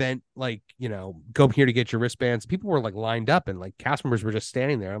like the event, like, go here to get your wristbands. People were like lined up and like cast members were just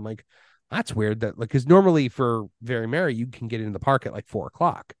standing there. I'm like, that's weird that like, because normally for Very Merry, you can get into the park at like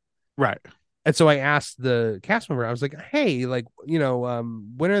 4:00. Right. And so I asked the cast member, I was like, hey, like,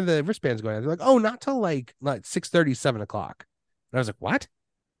 when are the wristbands going? They're like, oh, not till like 6:30, 7:00. And I was like, what?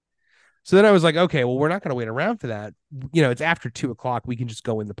 So then I was like, okay, well, we're not going to wait around for that. It's after 2:00. We can just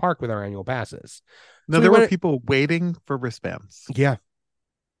go in the park with our annual passes. No, there were people waiting for wristbands. Yeah.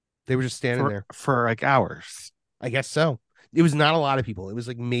 They were just standing there for like hours. I guess so. It was not a lot of people. It was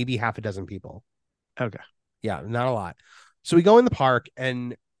like maybe half a dozen people. Okay. Yeah, not a lot. So we go in the park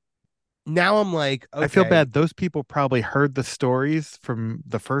and now I'm like, okay. I feel bad. Those people probably heard the stories from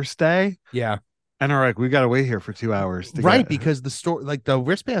the first day. Yeah. And are like, we got to wait here for 2 hours. Because the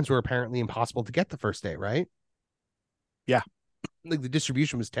wristbands were apparently impossible to get the first day, right? Yeah. Like the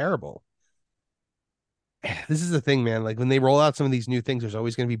distribution was terrible. This is the thing, man. Like when they roll out some of these new things, there's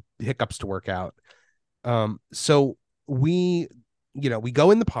always going to be hiccups to work out. So we go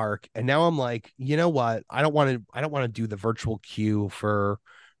in the park and now I'm like, you know what? I don't want to do the virtual queue for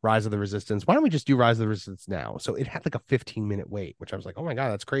Rise of the Resistance. Why don't we just do Rise of the Resistance now? So it had like a 15-minute wait, which I was like, oh my God,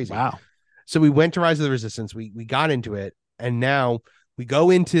 that's crazy. Wow. So we went to Rise of the Resistance. We got into it. And now we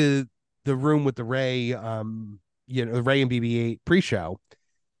go into the room with the Ray, the Ray and BB-8 pre-show.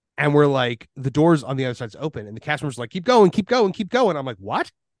 And we're like, the doors on the other side's open. And the cast members like, keep going, keep going, keep going. I'm like,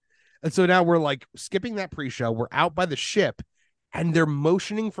 what? And so now we're like skipping that pre-show. We're out by the ship. And they're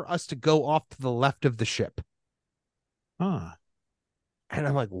motioning for us to go off to the left of the ship. Huh. And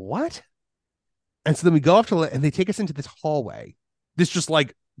I'm like, what? And so then we go off to and they take us into this hallway. This just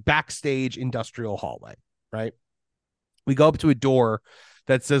like backstage industrial hallway, right? We go up to a door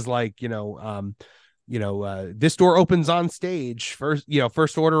that says like, this door opens on stage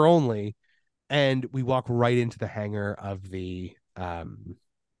first order only. And we walk right into the hangar of the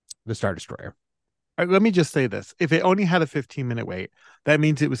Star Destroyer. All right, let me just say this. If it only had a 15-minute wait, that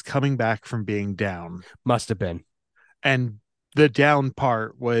means it was coming back from being down. Must have been. And the down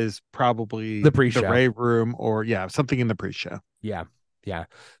part was probably the pre-show, the Ray room, or something in the pre-show. Yeah.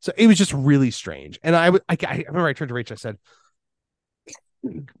 So it was just really strange. And I remember I turned to Rach.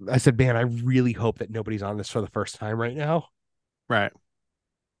 I said, man, I really hope that nobody's on this for the first time right now. Right.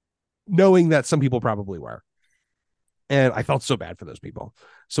 Knowing that some people probably were. And I felt so bad for those people.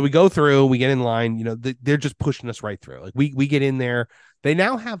 So we go through, we get in line, they're just pushing us right through. Like we get in there. They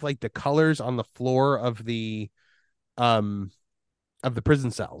now have like the colors on the floor of the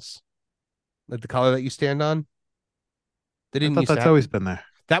prison cells. Like the color that you stand on. They didn't. I thought that's always been there.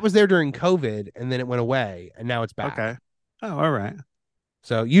 That was there during COVID and then it went away and now it's back. Okay. Oh, all right.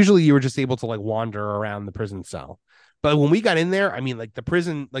 So usually you were just able to like wander around the prison cell. But when we got in there, I mean, like the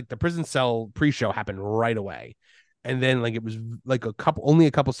prison cell pre-show happened right away. And then like it was like only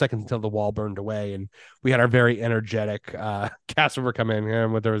a couple seconds until the wall burned away. And we had our very energetic cast member come in here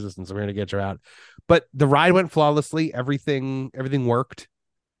with the resistance. So we're gonna get you out. But the ride went flawlessly. Everything worked.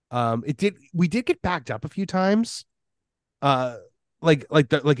 We did get backed up a few times. Like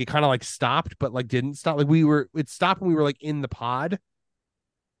it kind of like stopped, but like didn't stop. Like it stopped when we were like in the pod.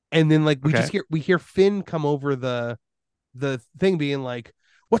 And then like we hear Finn come over the thing being like,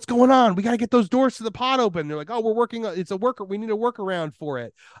 what's going on? We got to get those doors to the pod open. They're like, oh, we're working. It's a worker. We need a workaround for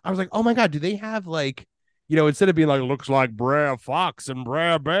it. I was like, oh my God, do they have like, instead of being like, looks like Brer Fox and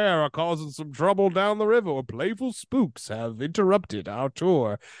Brer Bear are causing some trouble down the river. Playful spooks have interrupted our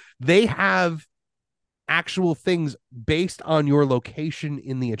tour. They have actual things based on your location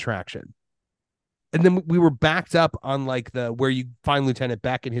in the attraction. And then we were backed up on like where you find Lieutenant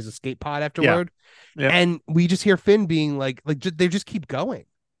Beck in his escape pod afterward. Yeah. Yep. And we just hear Finn being like they just keep going.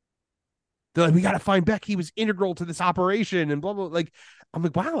 They're like, we got to find Beck. He was integral to this operation and blah, blah. Like, I'm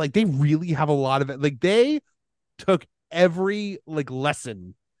like, wow, like they really have a lot of it. Like they took every like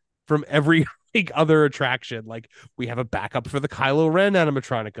lesson from every like other attraction. Like we have a backup for the Kylo Ren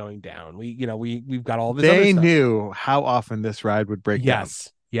animatronic going down. We've got all this. They knew how often this ride would break down.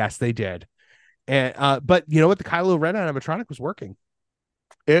 Yes, they did. And but you know what? The Kylo Ren animatronic was working.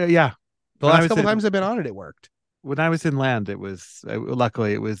 Yeah. The last couple times I've been on it worked. When I was in land, it was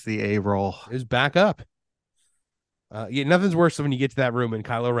luckily it was the A roll. It was back up. Nothing's worse than when you get to that room and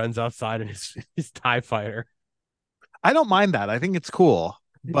Kylo Ren's outside in his TIE fighter. I don't mind that. I think it's cool,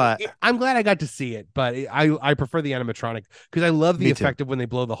 but I'm glad I got to see it. But I prefer the animatronic because I love the effect of when they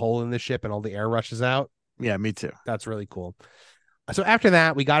blow the hole in the ship and all the air rushes out. Yeah, me too. That's really cool. So after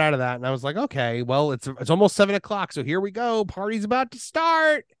that, we got out of that, and I was like, okay, well, it's almost 7:00, so here we go. Party's about to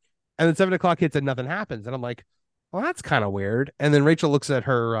start. And then 7:00 hits and nothing happens, and I'm like, well, that's kind of weird. And then Rachel looks at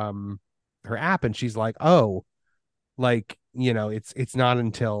her app, and she's like, oh, like it's not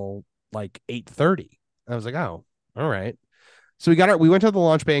until like 8:30. I was like, oh, all right. So we went to the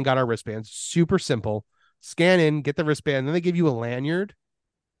launch bay and got our wristbands. Super simple. Scan in, get the wristband, then they give you a lanyard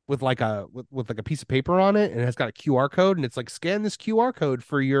with like a piece of paper on it, and it's got a QR code, and it's like, scan this QR code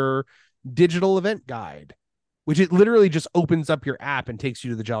for your digital event guide, which it literally just opens up your app and takes you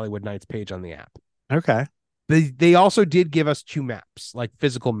to the Jollywood Nights page on the app. Okay. They also did give us 2 maps, like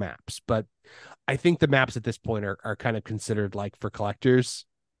physical maps, but I think the maps at this point are kind of considered like for collectors,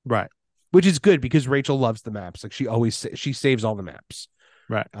 right? Which is good because Rachel loves the maps. Like she saves all the maps,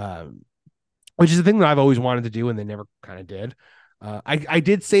 right? Which is the thing that I've always wanted to do, and they never kind of did. I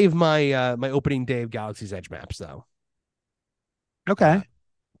did save my my opening day of Galaxy's Edge maps though. Okay.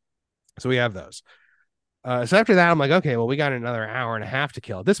 So we have those. So after that, I'm like, okay, well, we got another hour and a half to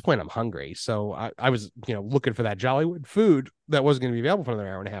kill. At this point, I'm hungry. So I was, looking for that Jollywood food that wasn't going to be available for another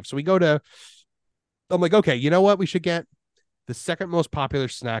hour and a half. So I'm like, okay, you know what? We should get the second most popular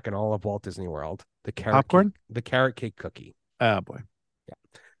snack in all of Walt Disney World, the carrot cake cookie. Oh boy.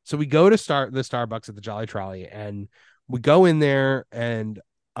 Yeah. So we go to the Starbucks at the Jolly Trolley, and we go in there, and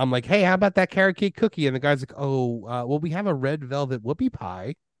I'm like, hey, how about that carrot cake cookie? And the guy's like, oh, well, we have a red velvet whoopie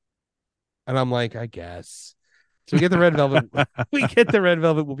pie. And I'm like, I guess. So we get the red velvet. We get the red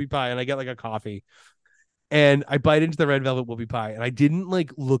velvet whoopie pie, and I get like a coffee. And I bite into the red velvet whoopie pie, and I didn't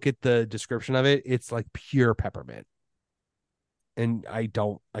like look at the description of it. It's like pure peppermint. And I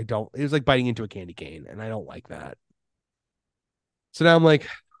don't, it was like biting into a candy cane, and I don't like that. So now I'm like,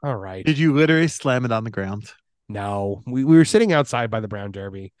 all right. Did you literally slam it on the ground? No, we were sitting outside by the Brown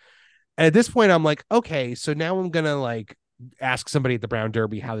Derby. And at this point, I'm like, okay, so now I'm going to like ask somebody at the Brown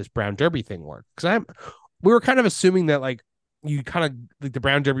Derby how this Brown Derby thing worked. Because we were kind of assuming that like you kind of like the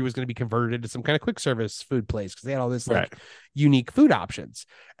Brown Derby was going to be converted into some kind of quick service food place because they had all this like unique food options.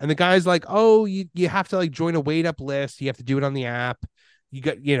 And the guy's like, oh, you have to like join a wait up list. You have to do it on the app. You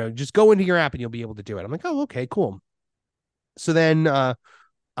got, just go into your app and you'll be able to do it. I'm like, oh, okay, cool. So then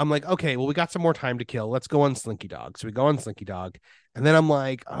I'm like, okay, well, we got some more time to kill. Let's go on Slinky Dog. So we go on Slinky Dog. And then I'm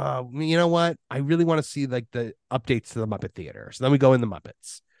like, you know what? I really want to see like the updates to the Muppet Theater. So then we go in the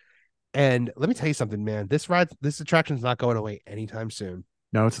Muppets. And let me tell you something, man. This attraction is not going away anytime soon.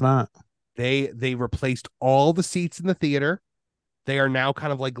 No, it's not. They replaced all the seats in the theater. They are now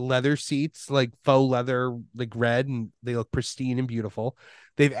kind of like leather seats, like faux leather, like red, and they look pristine and beautiful.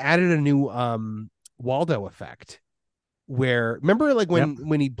 They've added a new Waldo effect. Where remember like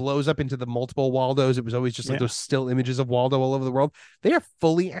when he blows up into the multiple Waldos, it was always just like those still images of Waldo all over the world. They are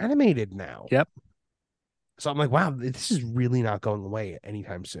fully animated now. Yep. So I'm like, wow, this is really not going away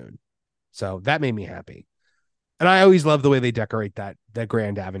anytime soon. So that made me happy. And I always love the way they decorate that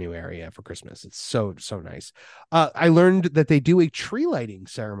Grand Avenue area for Christmas. It's so nice. I learned that they do a tree lighting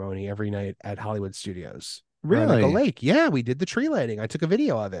ceremony every night at Hollywood Studios. Around Echo Really? Lake. Yeah, we did the tree lighting. I took a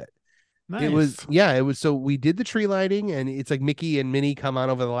video of it. Nice. It was so we did the tree lighting, and it's like Mickey and Minnie come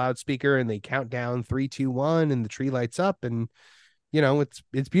on over the loudspeaker and they count down 3, 2, 1, and the tree lights up, and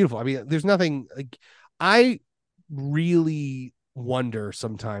it's beautiful. I mean, there's nothing like I really wonder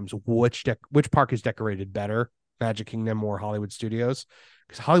sometimes which park is decorated better, Magic Kingdom or Hollywood Studios,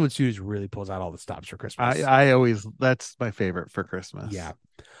 because Hollywood Studios really pulls out all the stops for Christmas. I always, that's my favorite for Christmas. Yeah.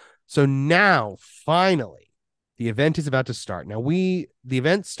 So now finally the event is about to start. Now the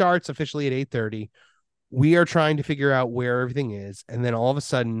event starts officially at 8:30. We are trying to figure out where everything is, and then all of a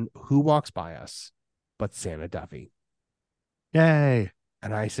sudden, who walks by us but Santa Duffy? Yay.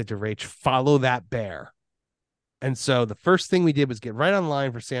 And I said to Rach, follow that bear. And so the first thing we did was get right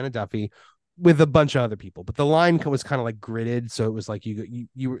online for Santa Duffy with a bunch of other people, but the line was kind of like gridded, so it was like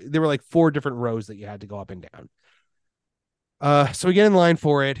there were like 4 different rows that you had to go up and down. So we get in line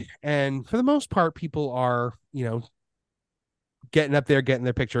for it, and for the most part, people are, getting up there, getting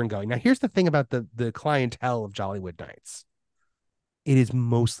their picture and going. Now, here's the thing about the clientele of Jollywood Nights. It is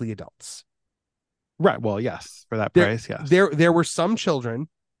mostly adults. Right. Well, yes, for that price, yes. There were some children,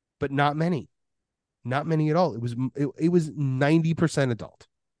 but not many. Not many at all. It was 90% adult.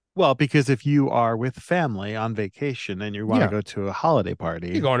 Well, because if you are with family on vacation and you want to go to a holiday party,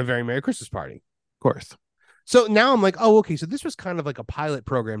 you go on a very Merry Christmas party. Of course. So now I'm like, oh, okay. So this was kind of like a pilot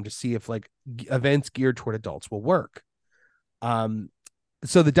program to see if like events geared toward adults will work.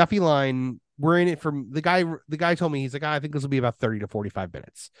 So the Duffy line, we're in it from the guy told me, he's like, I think this will be about 30 to 45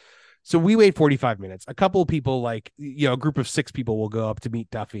 minutes. So we wait 45 minutes. A couple of people, like, a group of 6 people will go up to meet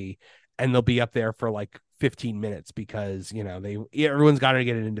Duffy, and they'll be up there for like 15 minutes because, everyone's got to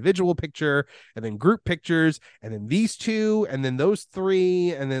get an individual picture and then group pictures and then these 2 and then those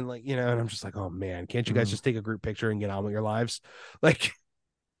 3. And then and I'm just like, oh man, can't you guys just take a group picture and get on with your lives? Like,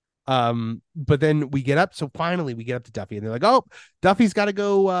 but then we get up. So finally we get up to Duffy and they're like, oh, Duffy's got to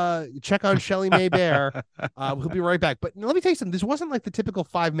go check on Shelly Mae Bear. We'll be right back. But let me tell you something. This wasn't like the typical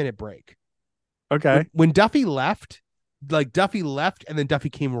 5-minute break. Okay. When Duffy left, and then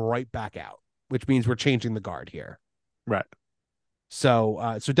Duffy came right back out, which means we're changing the guard here. Right.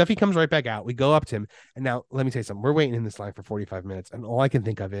 So Duffy comes right back out. We go up to him. And now let me tell you something. We're waiting in this line for 45 minutes. And all I can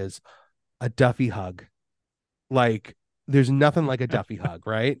think of is a Duffy hug. Like, there's nothing like a Duffy hug,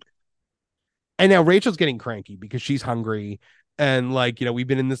 right? And now Rachel's getting cranky because she's hungry. And we've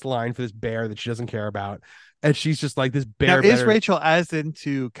been in this line for this bear that she doesn't care about. And she's just like, this bear. Now, is Rachel as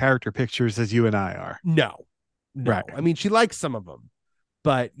into character pictures as you and I are? No. Right. I mean, she likes some of them,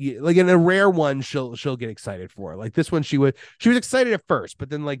 but like in a rare one, she'll get excited for. Like this one, she was excited at first, but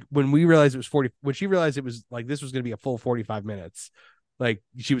then when she realized it was like this was going to be a full 45 minutes, like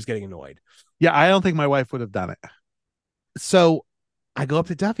she was getting annoyed. Yeah, I don't think my wife would have done it. So I go up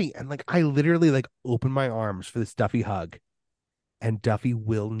to Duffy and I literally open my arms for this Duffy hug, and Duffy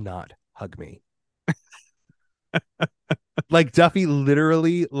will not hug me. Duffy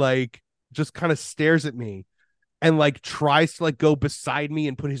literally just kind of stares at me and tries to go beside me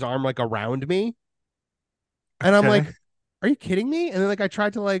and put his arm around me. And I'm like, are you kidding me? And then I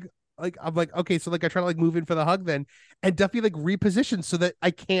tried to I'm like, okay, so I try to move in for the hug then, and Duffy repositions so that I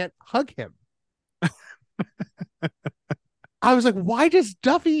can't hug him. I was like, why does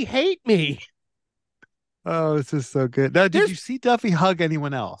Duffy hate me? Oh, this is so good. Now, did you see Duffy hug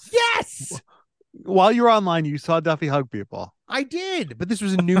anyone else? Yes. While you were online, you saw Duffy hug people. I did, but this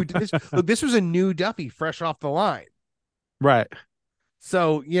was a new this was a new Duffy fresh off the line. Right.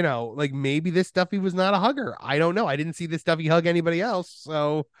 So, maybe this Duffy was not a hugger. I don't know. I didn't see this Duffy hug anybody else.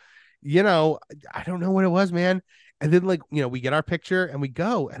 So, I don't know what it was, man. And then we get our picture and we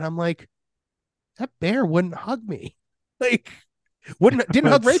go, and I'm like, that bear wouldn't hug me. Didn't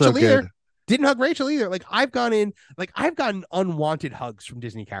hug Rachel either. Didn't hug Rachel either. I've gotten unwanted hugs from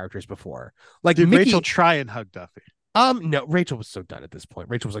Disney characters before. Did Mickey, Rachel try and hug Duffy? No, Rachel was so done at this point.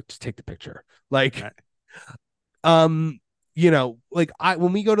 Rachel was like, just take the picture. Right. When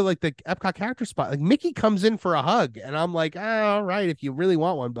we go to the Epcot character spot, Mickey comes in for a hug, and I'm like, all right, if you really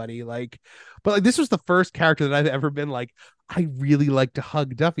want one, buddy. But this was the first character that I've ever been I really like to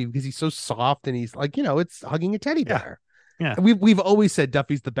hug Duffy because he's so soft and he's it's hugging a teddy bear. Yeah. We've always said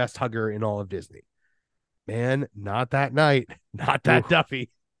Duffy's the best hugger in all of Disney. Man, not that night. Not that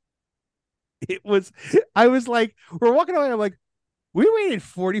Duffy. I was like, we're walking away. I'm like, we waited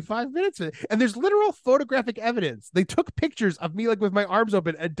 45 minutes and there's literal photographic evidence. They took pictures of me with my arms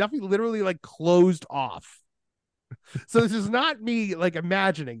open, and Duffy literally closed off. So this is not me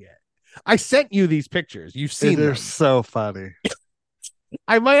imagining it. I sent you these pictures. You've seen They're them. so funny.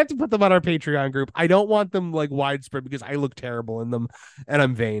 I might have to put them on our Patreon group. I don't want them like widespread because I look terrible in them and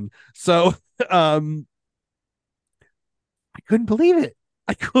I'm vain. So I couldn't believe it.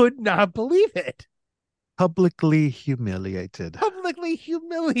 I could not believe it. Publicly humiliated. Publicly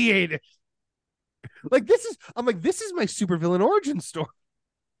humiliated. Like this is my supervillain origin story.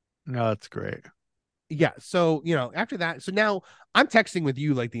 No, that's great. Yeah. So, after that, so now I'm texting with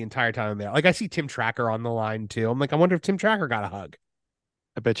you like the entire time I'm there. Like I see Tim Tracker on the line too. I'm like, I wonder if Tim Tracker got a hug.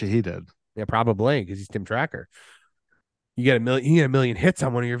 I bet you he did. Yeah, probably because he's Tim Tracker. You get a million hits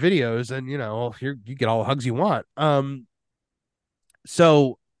on one of your videos, and you get all the hugs you want.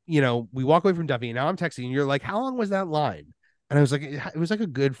 So we walk away from Duffy, and now I'm texting, and you're like, "How long was that line?" And I was like, "It was like a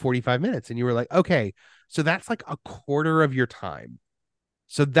good 45 minutes." And you were like, "Okay, so that's like a quarter of your time."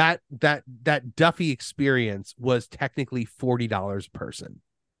 So that Duffy experience was technically $40 a person.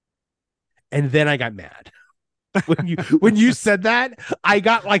 And then I got mad. when you said that, I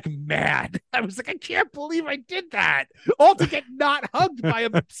got like mad. I was like, I can't believe I did that. All to get not hugged by a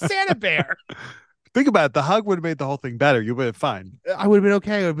Santa bear. Think about it. The hug would have made the whole thing better. You would have been fine. I would have been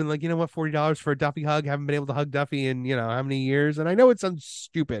okay. I would have been like, you know what, $40 for a Duffy hug. Haven't been able to hug Duffy in how many years. And I know it sounds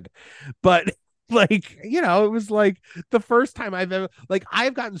stupid, but like, it was like the first time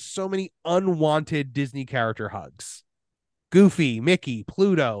I've gotten so many unwanted Disney character hugs. Goofy, Mickey,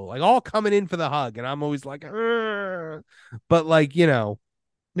 Pluto, like all coming in for the hug. And I'm always like, Argh. But like, Now,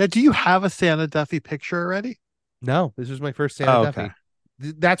 do you have a Santa Duffy picture already? No, this was my first Santa Duffy.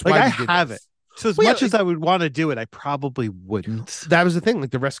 That's why I have this. it. So as much as I would want to do it, I probably wouldn't. That was the thing.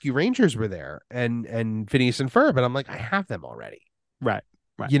 Like the Rescue Rangers were there and Phineas and Ferb, but I'm like, I have them already. Right.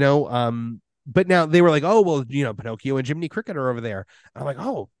 But now they were like, oh, well, Pinocchio and Jiminy Cricket are over there. And I'm like,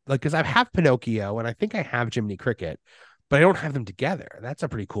 oh, like, because I have Pinocchio and I think I have Jiminy Cricket, but I don't have them together. That's a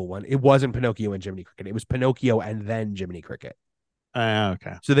pretty cool one. It wasn't Pinocchio and Jiminy Cricket. It was Pinocchio and then Jiminy Cricket.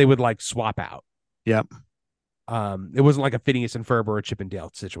 Okay. So they would like swap out. Yep. It wasn't like a Phineas and Ferb or a Chip and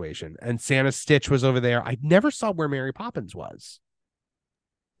Dale situation. And Santa Stitch was over there. I never saw where Mary Poppins was.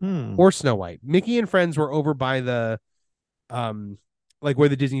 Or Snow White. Mickey and friends were over by the like where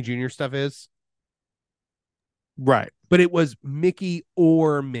the Disney Junior stuff is. Right. But it was Mickey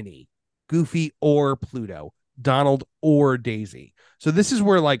or Minnie, Goofy or Pluto, Donald or Daisy. So this is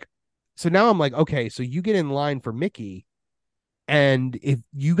where so now I'm like, okay, so you get in line for Mickey, and if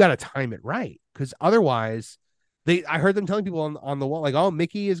you got to time it right, because otherwise I heard them telling people on the wall, like, oh,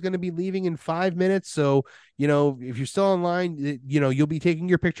 Mickey is going to be leaving in 5 minutes. So, if you're still online, you'll be taking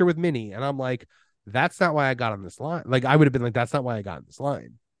your picture with Minnie. And I'm like, that's not why I got on this line. Like, I would have been like, that's not why I got on this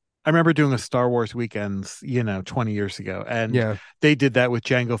line. I remember doing a Star Wars weekends, 20 years ago. And they did that with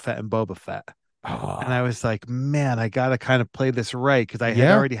Jango Fett and Boba Fett. Oh. And I was like, man, I got to kind of play this right. Because I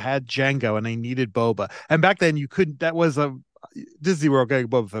had already had Jango and I needed Boba. And back then you couldn't, that was a Disney World getting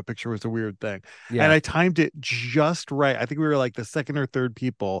Boba Fett picture was a weird thing. Yeah. And I timed it just right. I think we were like the second or third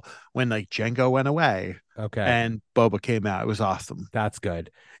people when like Jango went away. Okay. And Boba came out. It was awesome. That's good.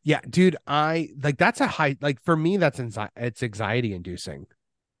 Yeah, dude, I like that's a high, like for me, it's anxiety inducing.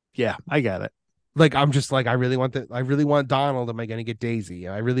 Yeah, I get it. Like, I'm just like, I really want Donald. Am I going to get Daisy?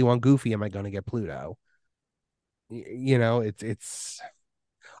 I really want Goofy. Am I going to get Pluto? It's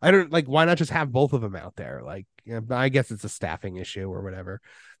I don't like, why not just have both of them out there? Like, I guess it's a staffing issue or whatever.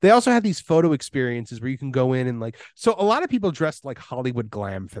 They also have these photo experiences where you can go in and like, so a lot of people dressed like Hollywood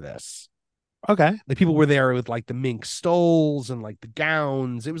glam for this. Okay. Like people were there with like the mink stoles and like the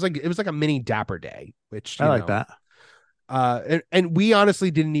gowns. It was like a mini Dapper Day, which I like that. And we honestly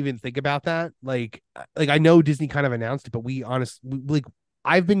didn't even think about that. Like I know Disney kind of announced it, but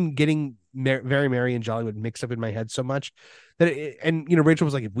I've been getting Very Merry and Jollywood mixed up in my head so much that Rachel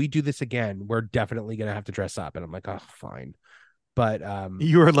was like, if we do this again, we're definitely gonna have to dress up. And I'm like, oh, fine. But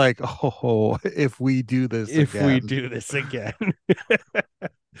you were like, oh, if we do this again.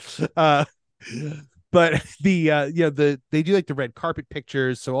 But they do like the red carpet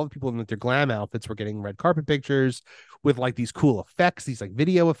pictures. So all the people in their glam outfits were getting red carpet pictures with like these cool effects, these like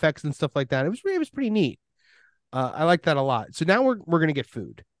video effects and stuff like that. It was pretty neat. I like that a lot. So now we're gonna get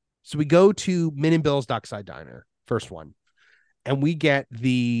food. So we go to Min and Bill's Dockside Diner, first one, and we get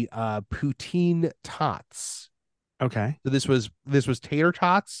the poutine tots. Okay. So this was tater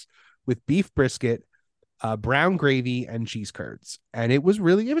tots with beef brisket, brown gravy, and cheese curds, and it was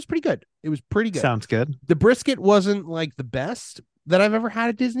pretty good. It was pretty good. Sounds good. The brisket wasn't like the best that I've ever had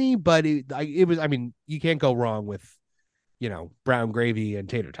at Disney, but it was. I mean, you can't go wrong with, brown gravy and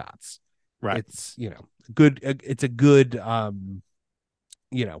tater tots. Right. It's good. It's a good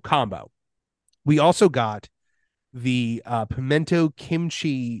combo. We also got the pimento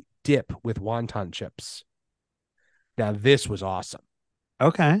kimchi dip with wonton chips. Now this was awesome.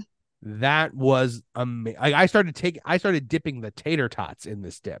 Okay. That was amazing. I started dipping the tater tots in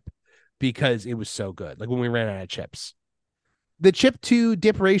this dip because it was so good. Like when we ran out of chips, the chip to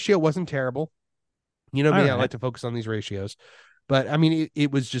dip ratio wasn't terrible. You know me, I like to focus on these ratios, but I mean,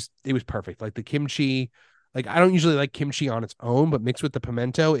 it was perfect. Like the kimchi, like I don't usually like kimchi on its own, but mixed with the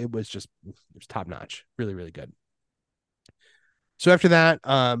pimento, it was top notch. Really, really good. So after that,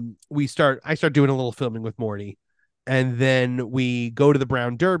 I start doing a little filming with Morty, and then we go to the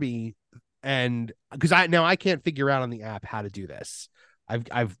Brown Derby, and because I can't figure out on the app how to do this.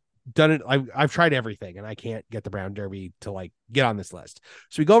 I've done it. I've tried everything, and I can't get the Brown Derby to like get on this list.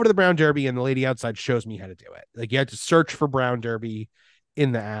 So we go over to the Brown Derby, and the lady outside shows me how to do it. Like you have to search for Brown Derby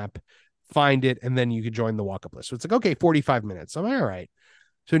in the app, find it, and then you can join the walk up list. So it's like, okay, 45 minutes. I'm all right.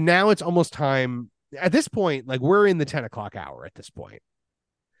 So now it's almost time. At this point, like we're in the 10 o'clock hour at this point.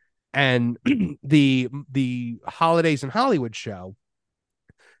 And the Holidays in Hollywood show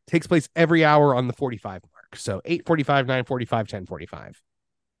takes place every hour on the 45 mark. So 8:45, 9:45, 10:45.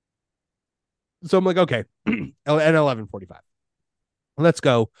 So I'm like, okay, and 11:45. Let's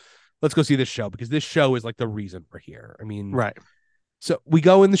go see this show, because this show is like the reason we're here. I mean, right. So we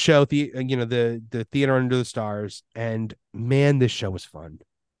go in the show, the theater under the stars, and man, this show was fun.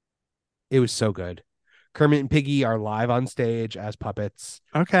 It was so good. Kermit and Piggy are live on stage as puppets.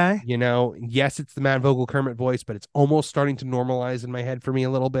 Okay. You know, yes, it's the Matt Vogel Kermit voice, but it's almost starting to normalize in my head for me a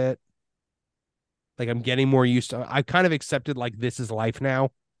little bit. Like I'm getting more used to. I kind of accepted like this is life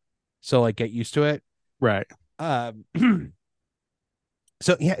now, so like get used to it. Right. So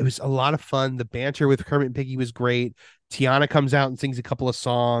yeah, it was a lot of fun. The banter with Kermit and Piggy was great. Tiana comes out and sings a couple of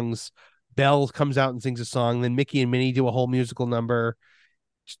songs. Belle comes out and sings a song. Then Mickey and Minnie do a whole musical number.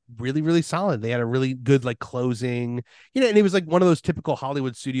 Just really, really solid. They had a really good like closing, and it was like one of those typical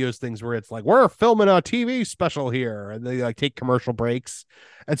Hollywood Studios things where it's like, we're filming a TV special here, and they like take commercial breaks,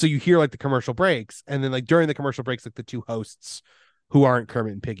 and so you hear like the commercial breaks, and then like during the commercial breaks, like the two hosts who aren't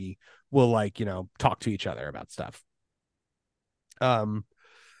Kermit and Piggy will like talk to each other about stuff. After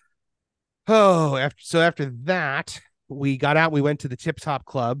that, we got out. We went to the Tip Top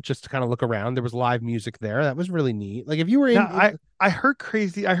Club just to kind of look around. There was live music there. That was really neat. Like if you were in, I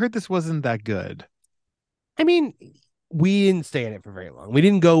heard this wasn't that good. I mean, we didn't stay in it for very long. We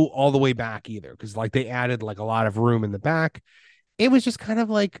didn't go all the way back either, because like they added like a lot of room in the back. It was just kind of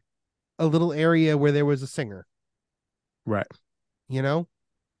like a little area where there was a singer, right? So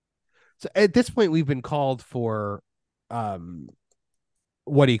at this point, we've been called for,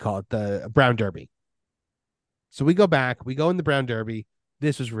 what do you call it? The Brown Derby. So we go back, we go in the Brown Derby.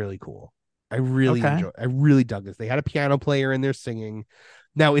 This was really cool. I really dug this. They had a piano player in there singing.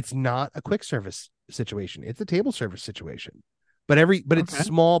 Now it's not a quick service situation. It's a table service situation, but it's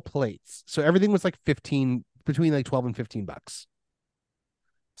small plates. So everything was like between like 12 and $15.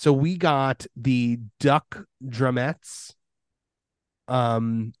 So we got the duck drumettes,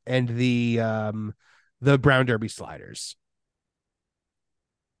 and the Brown Derby sliders.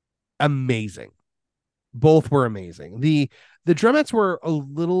 Amazing. Both were amazing. The drumettes were a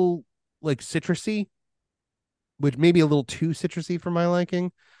little like citrusy, which maybe a little too citrusy for my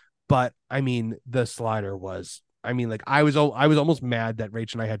liking, but I mean the slider was, I mean, like I was almost mad that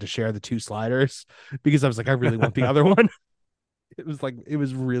Rach and I had to share the two sliders, because I was like, I really want the other one. It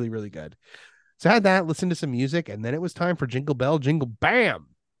was really, really good. So I had that, listened to some music, and then it was time for Jingle Bell Jingle BAM.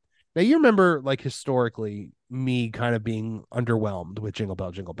 Now you remember like historically me kind of being underwhelmed with Jingle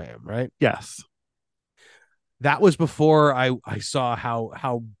Bell Jingle BAM, right? Yes. That was before I saw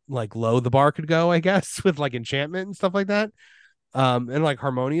how like low the bar could go, I guess, with like enchantment and stuff like that. And like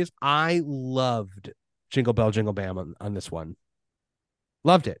harmonious. I loved Jingle Bell Jingle BAM on this one.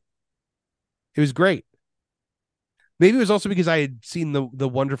 Loved it. It was great. Maybe it was also because I had seen the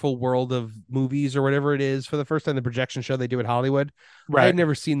Wonderful World of Movies or whatever it is for the first time, the projection show they do at Hollywood. Right. I had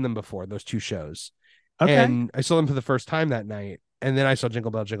never seen them before, those two shows. Okay. And I saw them for the first time that night. And then I saw Jingle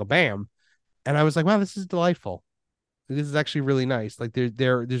Bell Jingle BAM. And I was like, wow, this is delightful. This is actually really nice. Like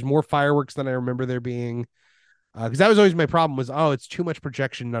there's more fireworks than I remember there being. Because that was always my problem was, it's too much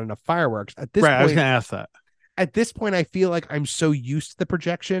projection, not enough fireworks. At this point, I was going to ask that. At this point, I feel like I'm so used to the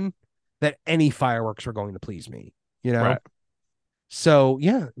projection that any fireworks are going to please me, Right. So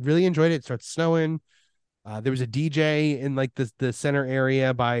yeah, really enjoyed it. It starts snowing. There was a DJ in like the center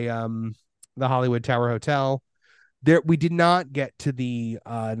area by the Hollywood Tower Hotel. There, we did not get to the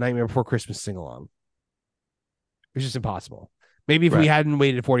Nightmare Before Christmas sing along. It was just impossible. Maybe if we hadn't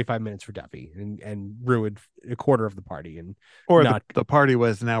waited 45 minutes for Duffy and ruined a quarter of the party, or the party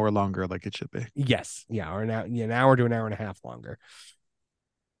was an hour longer, like it should be. Yes, yeah, or an hour to an hour and a half longer.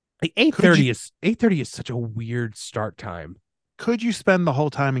 Like 8:30 is such a weird start time. Could you spend the whole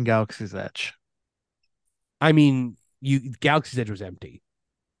time in Galaxy's Edge? I mean, Galaxy's Edge was empty.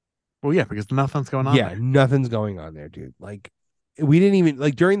 Well, yeah, because nothing's going on. Yeah, nothing's going on there, dude. Like, we didn't even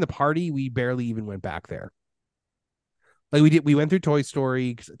like during the party. We barely even went back there. Like we went through Toy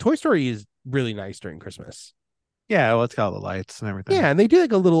Story. 'Cause Toy Story is really nice during Christmas. Yeah, well, it's got all the lights and everything. Yeah, and they do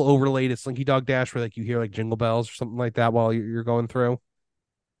like a little overlay to Slinky Dog Dash where like you hear like jingle bells or something like that while you're going through.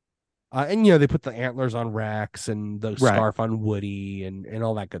 And they put the antlers on Rex and the scarf on Woody and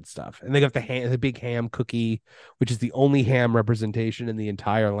all that good stuff. And they got the big ham cookie, which is the only ham representation in the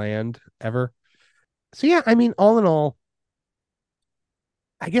entire land ever. So yeah, I mean, all in all,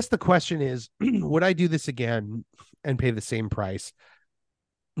 I guess the question is, would I do this again and pay the same price?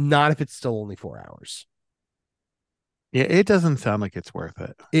 Not if it's still only 4 hours. Yeah, it doesn't sound like it's worth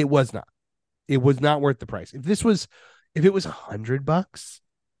it. It was not. It was not worth the price. If it was $100,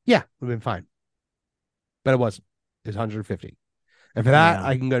 yeah, it would have been fine. But it wasn't. It was 150. And for that,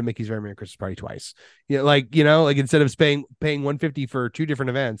 I can go to Mickey's Very Merry Christmas Party twice. Like instead of paying 150 for 2 different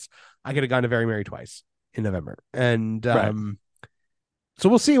events, I could have gone to Very Merry twice in November. And so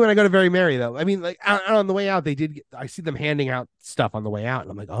we'll see when I go to Very Merry, though. I mean, like on the way out, I see them handing out stuff on the way out,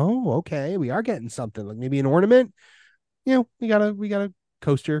 and I'm like, oh, okay, we are getting something, like maybe an ornament. We got a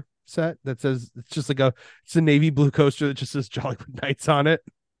coaster set that says it's a navy blue coaster that just says Jollywood Nights on it.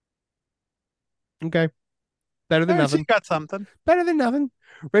 Okay. Better than nothing. So you got something. Better than nothing.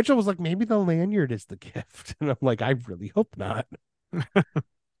 Rachel was like, maybe the lanyard is the gift. And I'm like, I really hope not.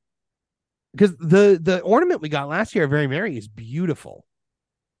 Because the ornament we got last year at Very Merry is beautiful.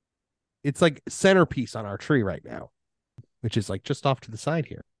 It's like centerpiece on our tree right now, which is like just off to the side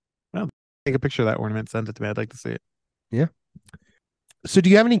here. Well, take a picture of that ornament, send it to me. I'd like to see it. Yeah. So do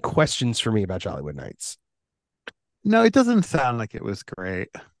you have any questions for me about Jollywood Nights? No, it doesn't sound like it was great.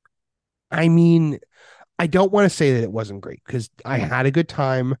 I mean, I don't want to say that it wasn't great because I had a good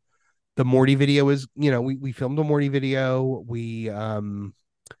time. The Morty video was, we filmed a Morty video. We, I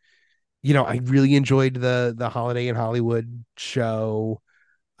really enjoyed the Holiday in Hollywood show.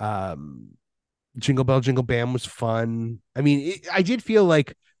 Jingle Bell Jingle BAM was fun. I mean, I did feel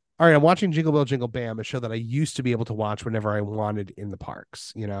like, all right, I'm watching Jingle Bell Jingle BAM, a show that I used to be able to watch whenever I wanted in the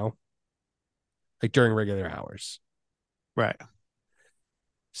parks, like during regular hours. Right.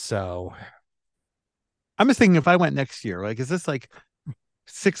 So I'm just thinking if I went next year, like, is this like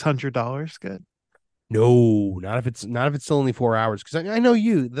 $600 good? No, not if it's still only 4 hours. Because I know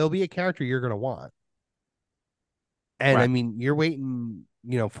there'll be a character you're gonna want. And I mean, you're waiting,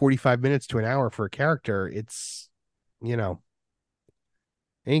 45 minutes to an hour for a character. It's,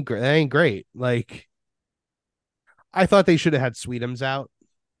 ain't great. Like, I thought they should have had Sweetums out.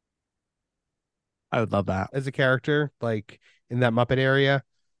 I would love that as a character, like in that Muppet area.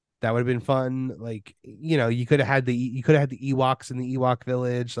 That would have been fun. Like, you could have had the Ewoks in the Ewok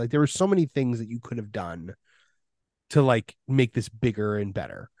village. Like, there were so many things that you could have done to like make this bigger and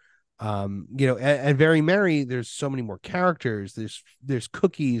better. At Very Merry, there's so many more characters. There's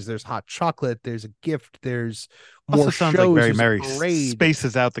cookies, there's hot chocolate, there's a gift, there's more shows. Like Very Merry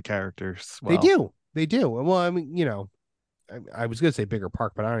spaces out the characters. Well. They do. Well, I mean, I was gonna say bigger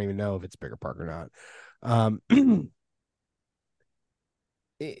park, but I don't even know if it's bigger park or not.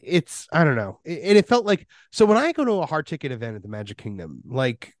 It's I don't know. And it felt like, so when I go to a hard ticket event at the Magic Kingdom,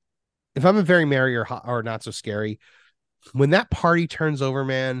 like if I'm a Very Merry or Not So Scary, when that party turns over,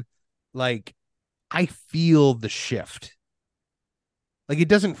 man, like I feel the shift. Like it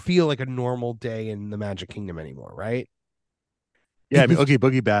doesn't feel like a normal day in the Magic Kingdom anymore, right? Yeah, I mean, Oogie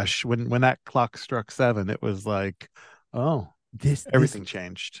Boogie Bash, when that clock struck 7, it was like, oh, everything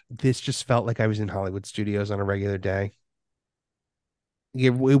changed. This just felt like I was in Hollywood Studios on a regular day.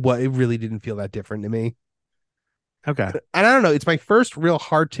 It really didn't feel that different to me. Okay. And I don't know. It's my first real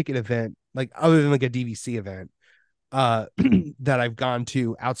hard ticket event, like other than like a DVC event, that I've gone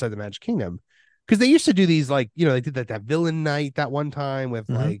to outside the Magic Kingdom. Because they used to do these, like, they did that villain night that one time with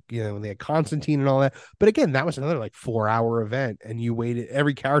like, when they had Constantine and all that. But again, that was another like 4-hour event, and you waited.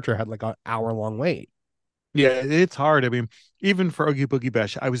 Every character had like an hour-long wait. Yeah, it's hard. I mean, even for Oogie Boogie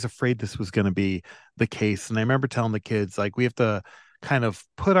Bash, I was afraid this was going to be the case. And I remember telling the kids, like, we have to kind of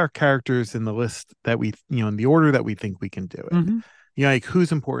put our characters in the list that we, in the order that we think we can do it. Like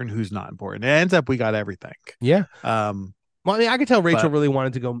who's important, who's not important. It ends up we got everything. Yeah. Well, I mean, I could tell Rachel really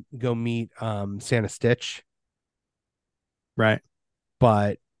wanted to go meet Santa Stitch. Right.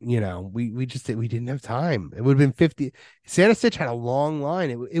 But, we didn't have time. It would have been 50. Santa Stitch had a long line.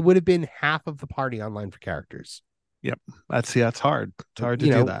 It would have been half of the party online for characters. Yep. That's hard. It's hard to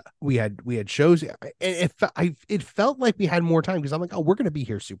do that. We had shows, and it felt like we had more time because I'm like, oh, we're gonna be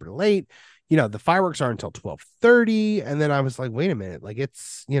here super late. The fireworks aren't until 12:30, and then I was like, wait a minute, like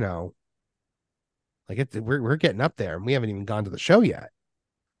it's we're getting up there, and we haven't even gone to the show yet.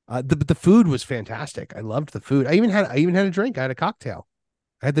 The food was fantastic. I loved the food. I even had a drink. I had a cocktail.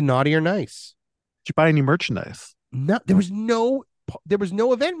 I had the naughty or nice. Did you buy any merchandise? No, there was no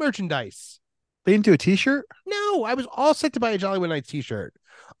event merchandise. They didn't do a t-shirt? No, I was all set to buy a Jollywood Nights t-shirt.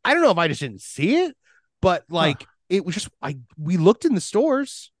 I don't know if I just didn't see it, but it was just we looked in the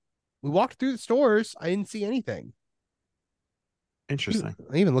stores. We walked through the stores. I didn't see anything. Interesting.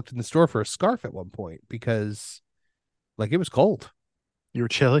 I even looked in the store for a scarf at one point because it was cold. You were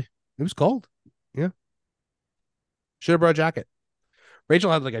chilly? It was cold. Yeah. Should have brought a jacket.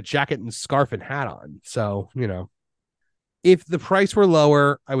 Rachel had a jacket and scarf and hat on. So, if the price were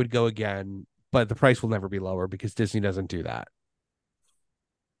lower, I would go again. But the price will never be lower because Disney doesn't do that.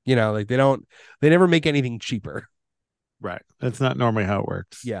 They never make anything cheaper. Right. That's not normally how it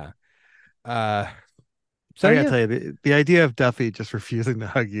works. Yeah. So I gotta tell you, the idea of Duffy just refusing to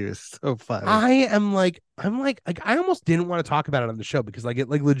hug you is so funny. I'm like, I almost didn't want to talk about it on the show because it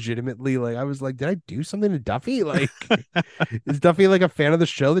legitimately, I was like, did I do something to Duffy? Is Duffy a fan of the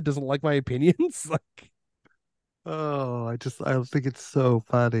show that doesn't like my opinions? Oh, I think it's so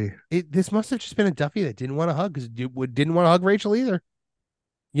funny. This must have just been a Duffy that didn't want to hug because didn't want to hug Rachel either.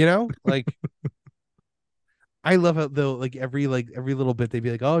 I love it though. Every little bit they'd be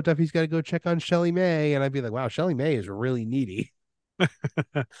like, "Oh, Duffy's got to go check on Shelly May," and I'd be like, "Wow, Shelly May is really needy."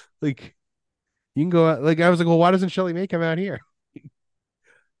 You can go out. I was like, "Well, why doesn't Shelly May come out here?"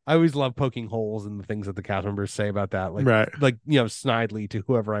 I always love poking holes in the things that the cast members say about that, right? Snidely to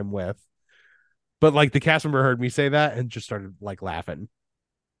whoever I'm with. But the cast member heard me say that and just started laughing.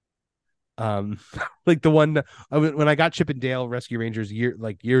 The one when I got Chip and Dale Rescue Rangers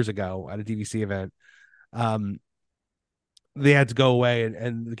years ago at a DVC event, they had to go away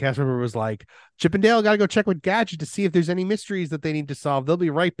and the cast member was like, Chip and Dale got to go check with Gadget to see if there's any mysteries that they need to solve. They'll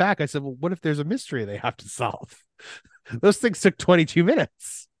be right back. I said, well, what if there's a mystery they have to solve? Those things took 22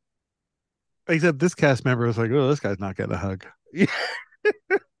 minutes. Except this cast member was like, oh, this guy's not getting a hug.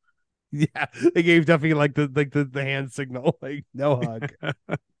 Yeah, they gave Duffy the hand signal, no hug.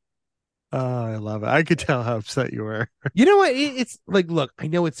 Oh, I love it. I could tell how upset you were. You know what? It's look, I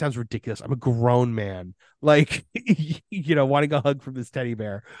know it sounds ridiculous. I'm a grown man, wanting a hug from this teddy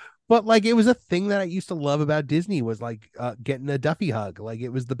bear, but it was a thing that I used to love about Disney was getting a Duffy hug.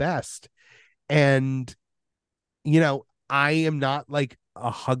 It was the best. And I am not a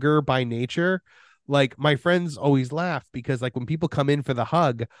hugger by nature. My friends always laugh because when people come in for the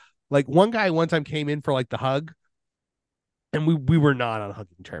hug, one guy one time came in for the hug, and we were not on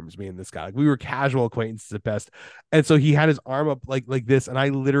hugging terms, me and this guy. We were casual acquaintances at best. And so he had his arm up like this, and I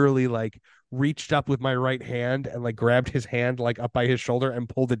literally reached up with my right hand and grabbed his hand up by his shoulder and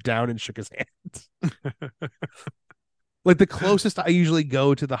pulled it down and shook his hand. The closest I usually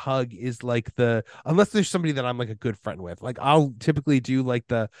go to the hug is unless there's somebody that I'm a good friend with. I'll typically do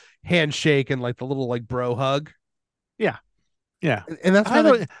the handshake and the little bro hug. Yeah. Yeah. And that's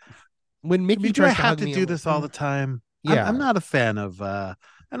why when Mickey tries to have hug to me, do this all the time. Yeah. I'm not a fan of I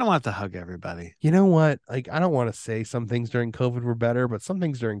don't want to hug everybody. You know what? I don't want to say some things during COVID were better, but some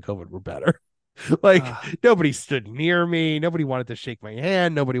things during COVID were better. Nobody stood near me. Nobody wanted to shake my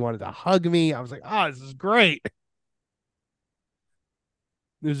hand. Nobody wanted to hug me. I was like, oh, this is great.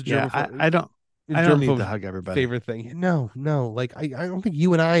 There's a German I don't need to hug everybody. Favorite thing. No. I don't think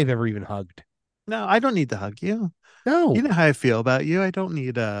you and I have ever even hugged. No, I don't need to hug you. No. You know how I feel about you. I don't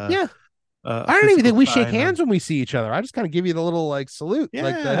need yeah. I don't even think we shake hands when we see each other. I just kind of give you the little salute.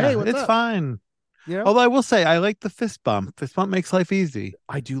 Yeah, hey, what's it's up? fine. Although I will say I like the fist bump. Fist bump makes life easy.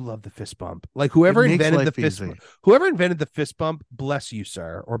 I do love the fist bump. Whoever invented the fist bump, bless you,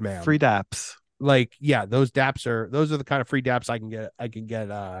 sir or ma'am. Free daps. Those daps are the kind of free daps I can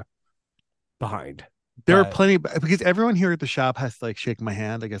get behind. There are plenty, because everyone here at the shop has to shake my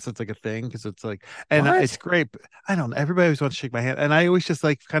hand. I guess it's a thing because it's and it's great. I don't know. Everybody always wants to shake my hand, and I always just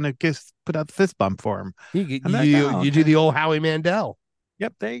kind of put out the fist bump for him. You do the old Howie Mandel.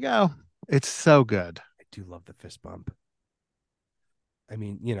 Yep, there you go. It's so good. I do love the fist bump. I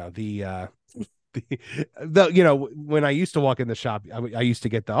mean, when I used to walk in the shop, I used to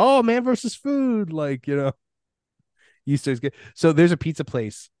get the man versus food, used to get. So there's a pizza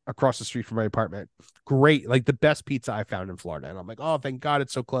place across the street from my apartment. Great, the best pizza I found in Florida, and I'm like, oh, thank God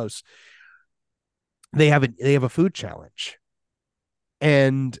it's so close. They have a food challenge,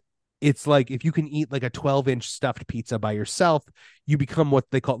 and it's like if you can eat like a 12-inch stuffed pizza by yourself, you become what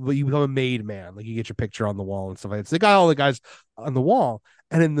they call, you become a made man. Like you get your picture on the wall and stuff like that. So they got all the guys on the wall,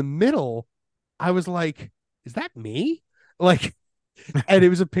 and in the middle, I was like, "Is that me?" Like, and it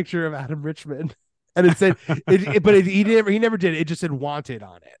was a picture of Adam Richman, and it said, he never did it. It just said "wanted"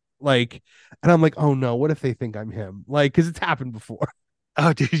 on it. Like, and I'm like, "Oh no, what if they think I'm him?" Like, because it's happened before.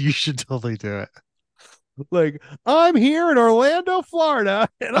 Oh, dude, you should totally do it. Like, I'm here in Orlando, Florida,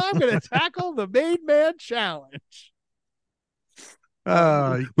 and I'm going to tackle the Made Man Challenge.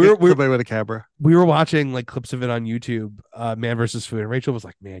 Somebody with a camera. We were watching like clips of it on YouTube, Man versus Food, and Rachel was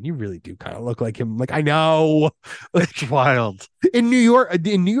like, "Man, you really do kind of look like him." Like, I know, It's wild. In New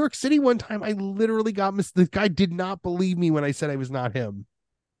York City, one time, I literally got the guy did not believe me when I said I was not him.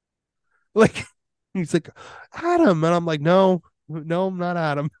 Like, he's like, "Adam," and I'm like, "No, I'm not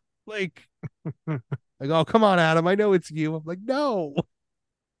Adam." Like. Like, oh, come on, Adam. I know it's you. I'm like, no.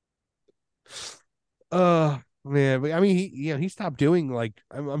 Man. But, I mean, he stopped doing like,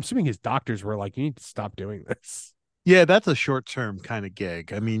 I'm assuming his doctors were like, you need to stop doing this. Yeah, that's a short-term kind of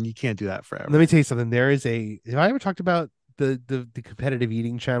gig. I mean, you can't do that forever. Let me tell you something. Have I ever talked about the competitive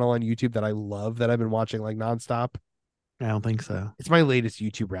eating channel on YouTube that I love that I've been watching like nonstop? I don't think so. It's my latest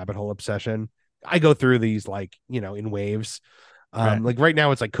YouTube rabbit hole obsession. I go through these like, in waves. Like right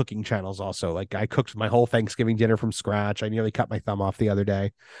now it's like cooking channels also. Like I cooked my whole Thanksgiving dinner from scratch. I nearly cut my thumb off the other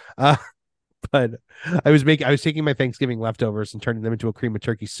day. But I was taking my Thanksgiving leftovers and turning them into a cream of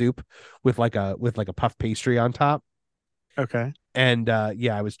turkey soup with like a puff pastry on top. Okay. And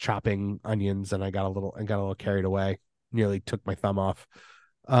I was chopping onions and I got a little carried away. Nearly took my thumb off.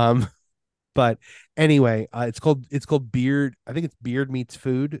 But anyway, it's called Beard. I think it's Beard Meets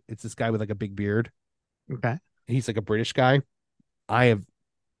Food. It's this guy with like a big beard. Okay. He's like a British guy. Adam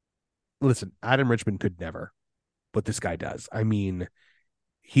Richman could never, but this guy does. I mean,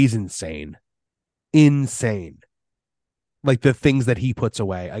 he's insane. Like the things that he puts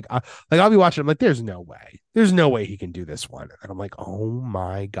away. I'll be watching. I'm like, there's no way he can do this one. And I'm like, oh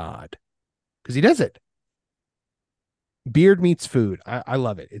my God, because he does it. Beard Meets Food. I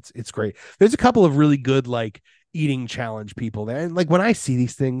love it. It's great. There's a couple of really good like eating challenge people there, and like when I see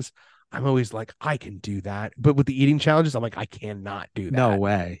these things, I'm always like, I can do that. But with the eating challenges, I'm like, I cannot do that. No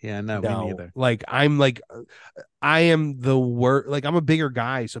way. Yeah, no, me neither. Like, I am the worst. Like, I'm a bigger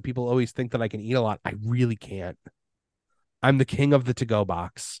guy, so people always think that I can eat a lot. I really can't. I'm the king of the to-go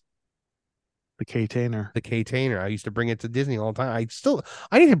box. The K-tainer. The K-tainer. I used to bring it to Disney all the time.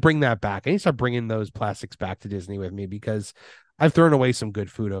 I need to bring that back. I need to start bringing those plastics back to Disney with me because I've thrown away some good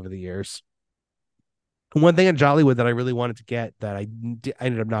food over the years. One thing at Jollywood that I really wanted to get that I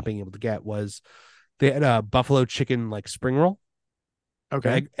ended up not being able to get was they had a buffalo chicken like spring roll.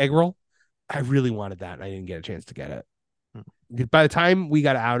 Okay. Egg roll. I really wanted that, and I didn't get a chance to get it. By the time we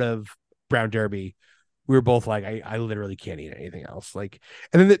got out of Brown Derby, we were both like, I literally can't eat anything else. Like,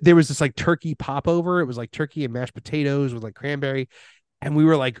 and then there was this like turkey popover. It was like turkey and mashed potatoes with like cranberry. And we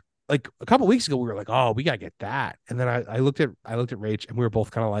were like a couple weeks ago, we were like, oh, we gotta get that. And then I looked at Rach, and we were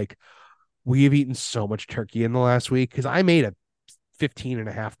both kind of like, we have eaten so much turkey in the last week because I made a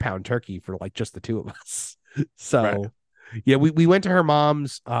 15.5-pound turkey for like just the two of us. So yeah, we went to her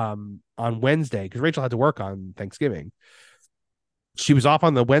mom's on Wednesday because Rachel had to work on Thanksgiving. She was off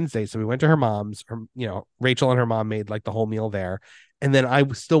on the Wednesday, so we went to her mom's. Rachel and her mom made like the whole meal there, and then I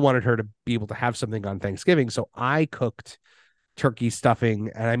still wanted her to be able to have something on Thanksgiving, so I cooked turkey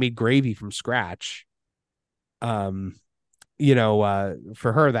stuffing and I made gravy from scratch. For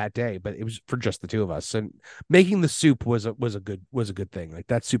her that day, but it was for just the two of us. And making the soup was a good thing. Like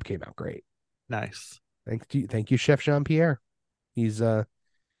that soup came out great. Nice. Thank you, Chef Jean-Pierre. He's another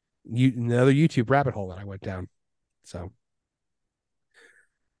YouTube rabbit hole that I went down. So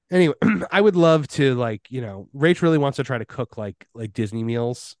anyway, I would love to Rach really wants to try to cook like Disney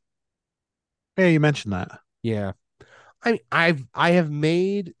meals. Yeah, you mentioned that. Yeah. I mean, I have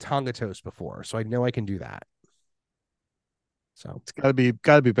made Tonga toast before, so I know I can do that. So it's gotta be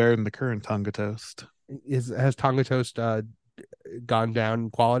better than the current Tonga toast. Has Tonga toast gone down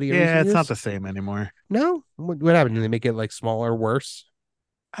in quality? Yeah, it's not the same anymore. No, what happened? Did they make it like smaller, worse?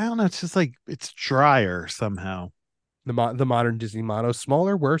 I don't know. It's just like it's drier somehow. The modern Disney motto: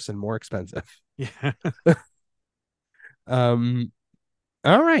 smaller, worse, and more expensive. Yeah. All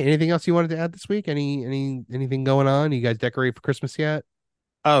right. Anything else you wanted to add this week? Anything going on? You guys decorate for Christmas yet?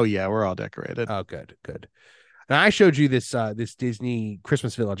 Oh yeah, we're all decorated. Oh, good. And I showed you this Disney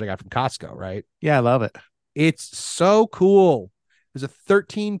Christmas village I got from Costco, right? Yeah, I love it. It's so cool. There's a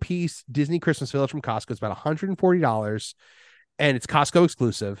 13-piece Disney Christmas village from Costco. It's about $140, and it's Costco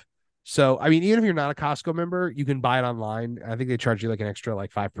exclusive. So, I mean, even if you're not a Costco member, you can buy it online. I think they charge you like an extra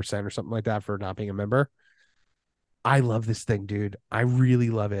like 5% or something like that for not being a member. I love this thing, dude. I really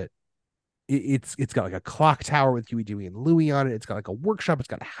love it. It's got like a clock tower with Huey, Dewey, and Louie on it. It's got like a workshop. It's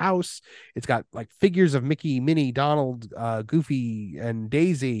got a house. It's got like figures of Mickey, Minnie, Donald, Goofy, and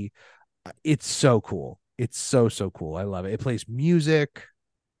Daisy. It's so cool. It's so cool. I love it. It plays music.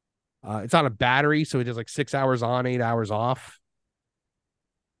 It's on a battery, so it does like 6 hours on, 8 hours off.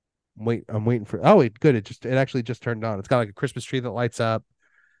 I'm waiting for. Oh, good. It actually just turned on. It's got like a Christmas tree that lights up.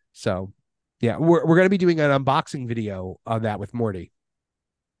 So, yeah, we're gonna be doing an unboxing video on that with Morty.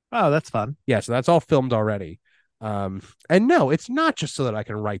 Oh, that's fun. Yeah, so that's all filmed already. And no, it's not just so that I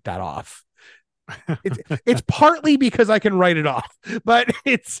can write that off. It's partly because I can write it off, but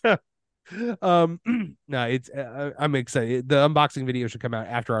it's no, it's I'm excited. The unboxing video should come out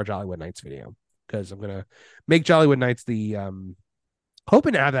after our Jollywood Nights video because I'm gonna make Jollywood Nights the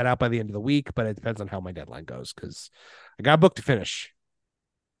hoping to have that out by the end of the week, but it depends on how my deadline goes because I got a book to finish.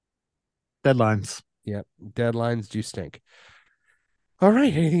 Deadlines. Yep, deadlines do stink. All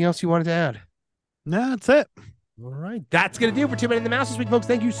right. Anything else you wanted to add? No, that's it. All right. That's going to do it for 2 Men in the Mouse this week, folks.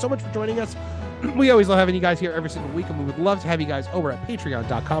 Thank you so much for joining us. We always love having you guys here every single week, and we would love to have you guys over at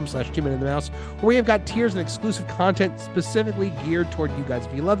patreon.com/2 Men in the Mouse, where we have got tiers and exclusive content specifically geared toward you guys.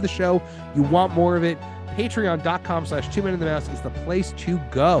 If you love the show, you want more of it, patreon.com/2 Men in the Mouse is the place to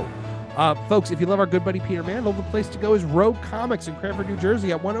go. Folks, if you love our good buddy Peter Mandel, the place to go is Rogue Comics in Cranford, New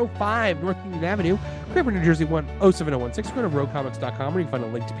Jersey at 105 North Union Avenue, Cranford, New Jersey 107016. Go to roguecomics.com where you can find a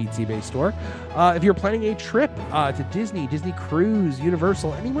link to Pete's eBay store. If you're planning a trip to Disney Cruise,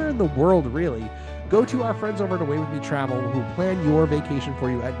 Universal, anywhere in the world really, go to our friends over at Away With Me Travel who plan your vacation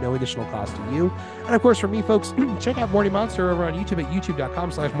for you at no additional cost to you. And of course, for me, folks, check out Morty Monster over on YouTube at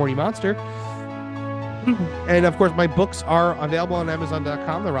youtube.com/Morty Monster. And of course, my books are available on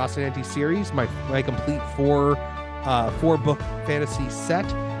Amazon.com. The Ross and Auntie series, my complete four book fantasy set.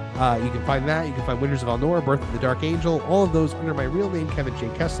 You can find that. You can find Winters of Elnor, Birth of the Dark Angel, all of those under my real name, Kevin J.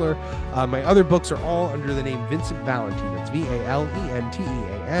 Kessler. My other books are all under the name Vincent Valentine. That's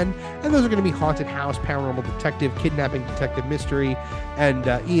VALENTEAN. And those are going to be Haunted House, Paranormal Detective, Kidnapping Detective Mystery, and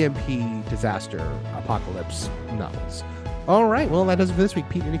EMP Disaster Apocalypse novels. All right. Well, that does it for this week.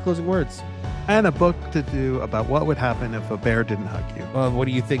 Pete, any closing words? And a book to do about what would happen if a bear didn't hug you. What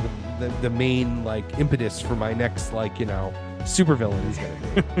do you think the main impetus for my next supervillain is going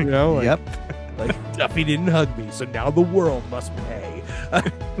to be? Yep. Like Duffy didn't hug me, so now the world must pay.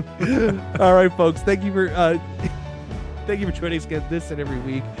 All right, folks. Thank you for joining us again this and every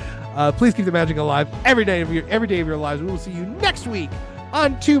week. Please keep the magic alive every day of your lives. We will see you next week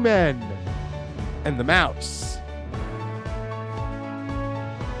on 2 Men and the Mouse.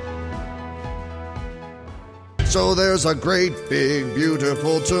 So there's a great, big,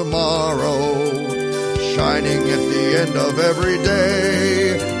 beautiful tomorrow, shining at the end of every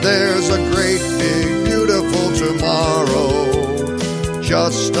day. There's a great, big, beautiful tomorrow,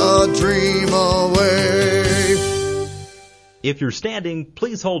 just a dream away. If you're standing,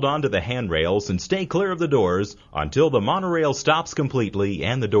 please hold on to the handrails and stay clear of the doors until the monorail stops completely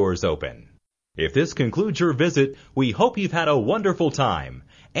and the doors open. If this concludes your visit, we hope you've had a wonderful time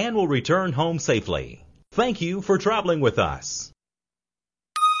and will return home safely. Thank you for traveling with us.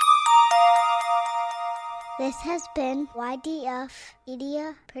 This has been YDF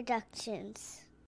Media Productions.